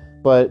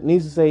 But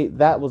needs to say,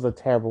 that was a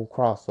terrible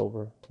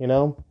crossover.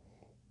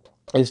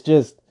 It's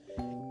just,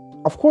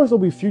 of course there'll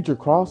be future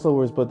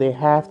crossovers, but they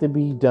have to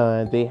be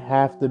done. They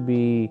have to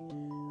be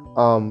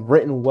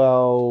written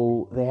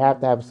well. They have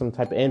to have some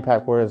type of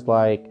impact where it's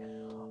like,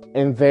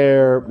 and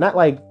they're not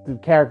like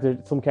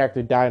some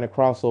character die in a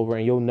crossover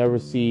and you'll never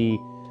see,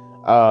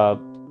 I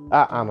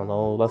don't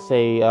know, let's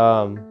say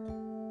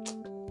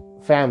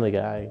Family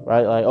Guy,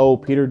 right? Like, oh,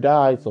 Peter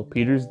died, so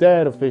Peter's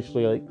dead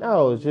officially. Like,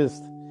 no, it's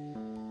just,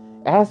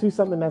 it has to be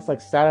something that's like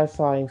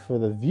satisfying for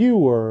the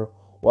viewer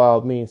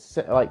while being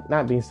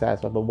not being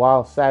satisfied, but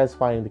while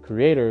satisfying the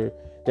creator.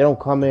 They don't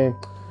come in,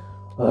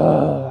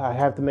 I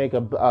have to make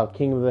a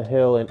King of the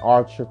Hill and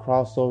Archer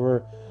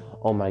crossover.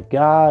 Oh my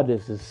God,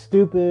 this is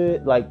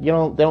stupid. Like, they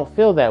don't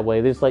feel that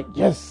way. They're just like,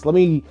 yes, let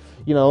me,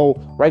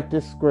 write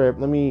this script.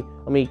 Let me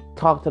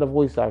talk to the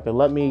voice actor.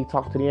 Let me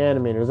talk to the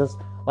animators. That's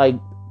like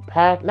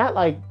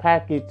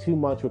pack it too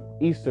much with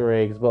Easter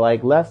eggs, but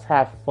like, let's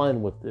have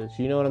fun with this.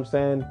 You know what I'm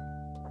saying?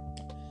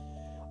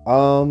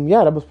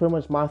 Yeah, that was pretty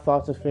much my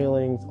thoughts and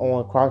feelings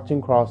on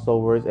cartoon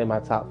crossovers and my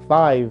top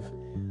 5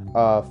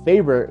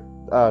 favorite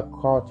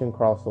cartoon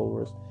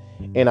crossovers.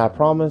 And I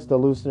promise the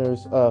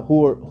listeners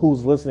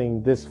who's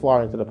listening this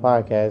far into the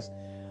podcast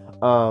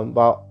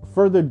about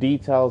further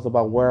details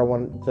about where I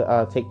want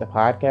to take the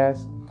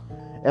podcast.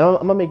 And I'm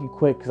gonna make it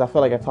quick because I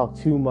feel like I talk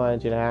too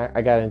much and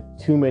I got in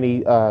too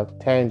many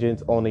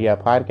tangents on the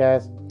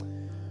podcast.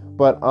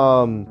 But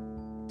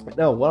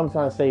no, what I'm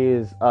trying to say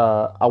is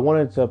I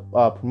wanted to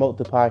promote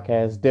the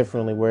podcast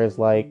differently, where it's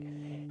like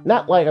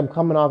not like I'm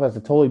coming off as a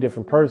totally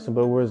different person,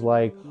 but where it's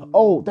like,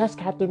 oh, that's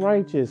Captain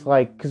Righteous,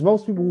 like, because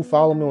most people who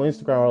follow me on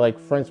Instagram are like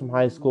friends from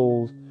high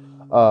school,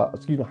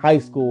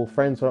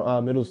 friends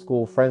from middle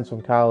school, friends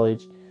from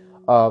college,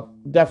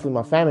 definitely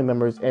my family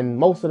members, and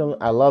most of them,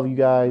 I love you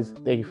guys,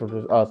 thank you for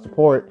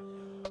support,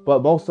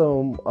 but most of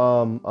them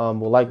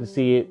would like to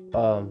see it,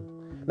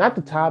 not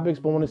the topics,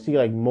 but want to see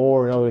like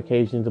more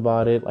notifications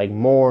about it, like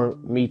more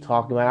me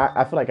talking about it.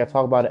 I feel like I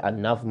talk about it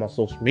enough on my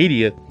social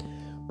media,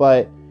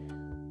 but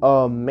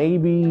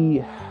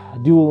maybe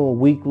do a little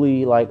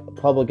weekly like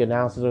public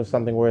announcements or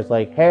something where it's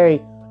like,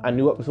 hey, a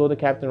new episode of the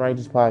Captain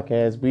Righteous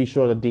podcast. Be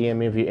sure to DM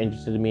me if you're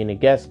interested in being a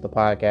guest of the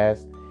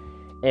podcast.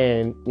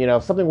 And, you know,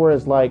 something where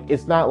it's like,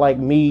 it's not like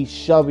me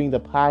shoving the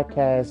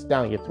podcast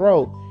down your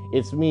throat.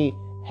 It's me,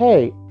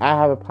 hey, I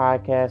have a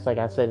podcast, like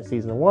I said in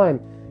season 1.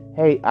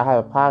 Hey, I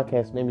have a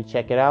podcast, maybe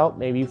check it out.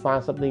 Maybe you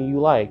find something you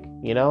like,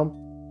 you know?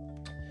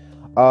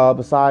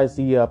 Besides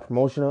the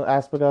promotional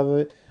aspect of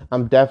it,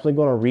 I'm definitely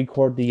going to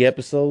record the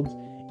episodes.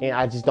 And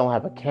I just don't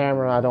have a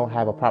camera. I don't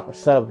have a proper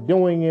setup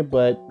doing it.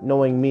 But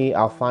knowing me,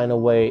 I'll find a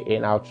way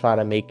and I'll try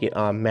to make it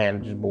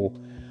manageable.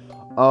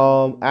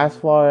 As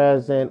far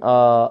as in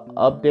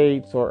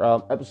updates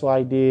or episode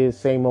ideas,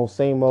 same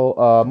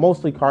old,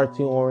 mostly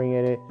cartoon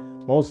oriented,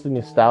 mostly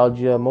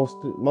nostalgia,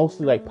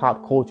 mostly like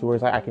pop culture, where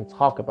it's like I can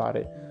talk about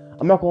it.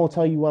 I'm not going to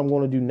tell you what I'm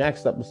going to do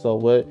next episode,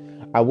 but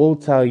I will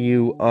tell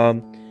you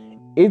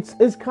it's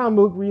comic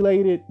book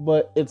related,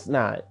 but it's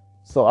not.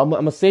 So I'm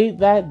gonna say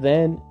that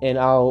then, and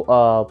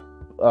I'll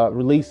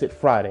release it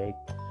Friday.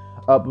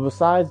 But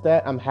besides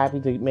that, I'm happy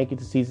to make it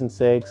to season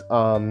 6.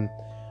 I'm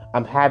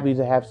happy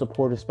to have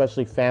support,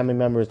 especially family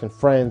members and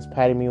friends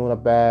patting me on the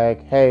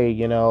back. Hey,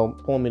 you know,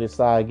 pulling me to the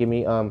side, give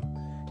me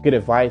good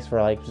advice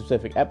for like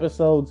specific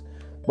episodes.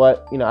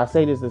 But you know, I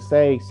say this to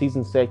say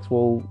season 6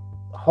 will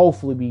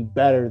hopefully be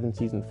better than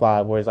season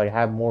 5, whereas like I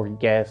have more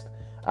guests,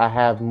 I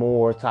have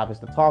more topics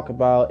to talk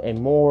about, and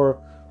more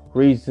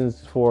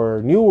reasons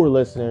for newer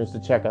listeners to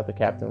check out the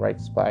Captain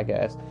Righteous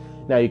podcast.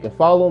 Now you can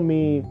follow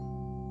me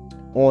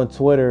on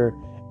Twitter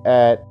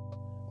at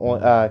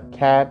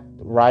Cap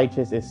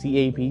Righteous, is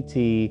CAPT,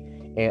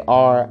 and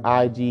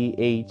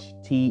RIGHTEOUS,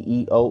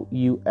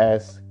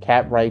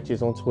 Cap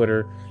Righteous on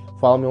Twitter.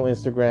 Follow me on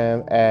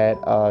Instagram at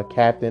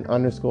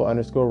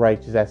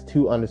Captain__Righteous. That's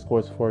 2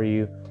 underscores for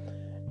you.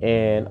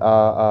 And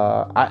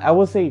I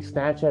would say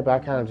Snapchat, but I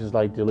kind of just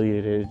like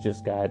deleted it. It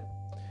just got,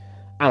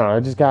 I don't know,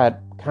 it just got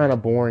kind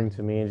of boring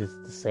to me, and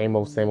just the same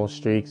old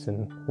streaks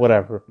and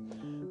whatever.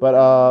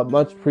 But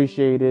much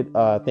appreciated.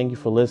 Thank you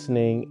for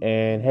listening,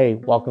 and hey,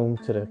 welcome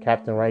to the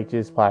Captain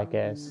Righteous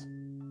podcast.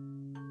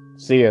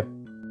 See ya.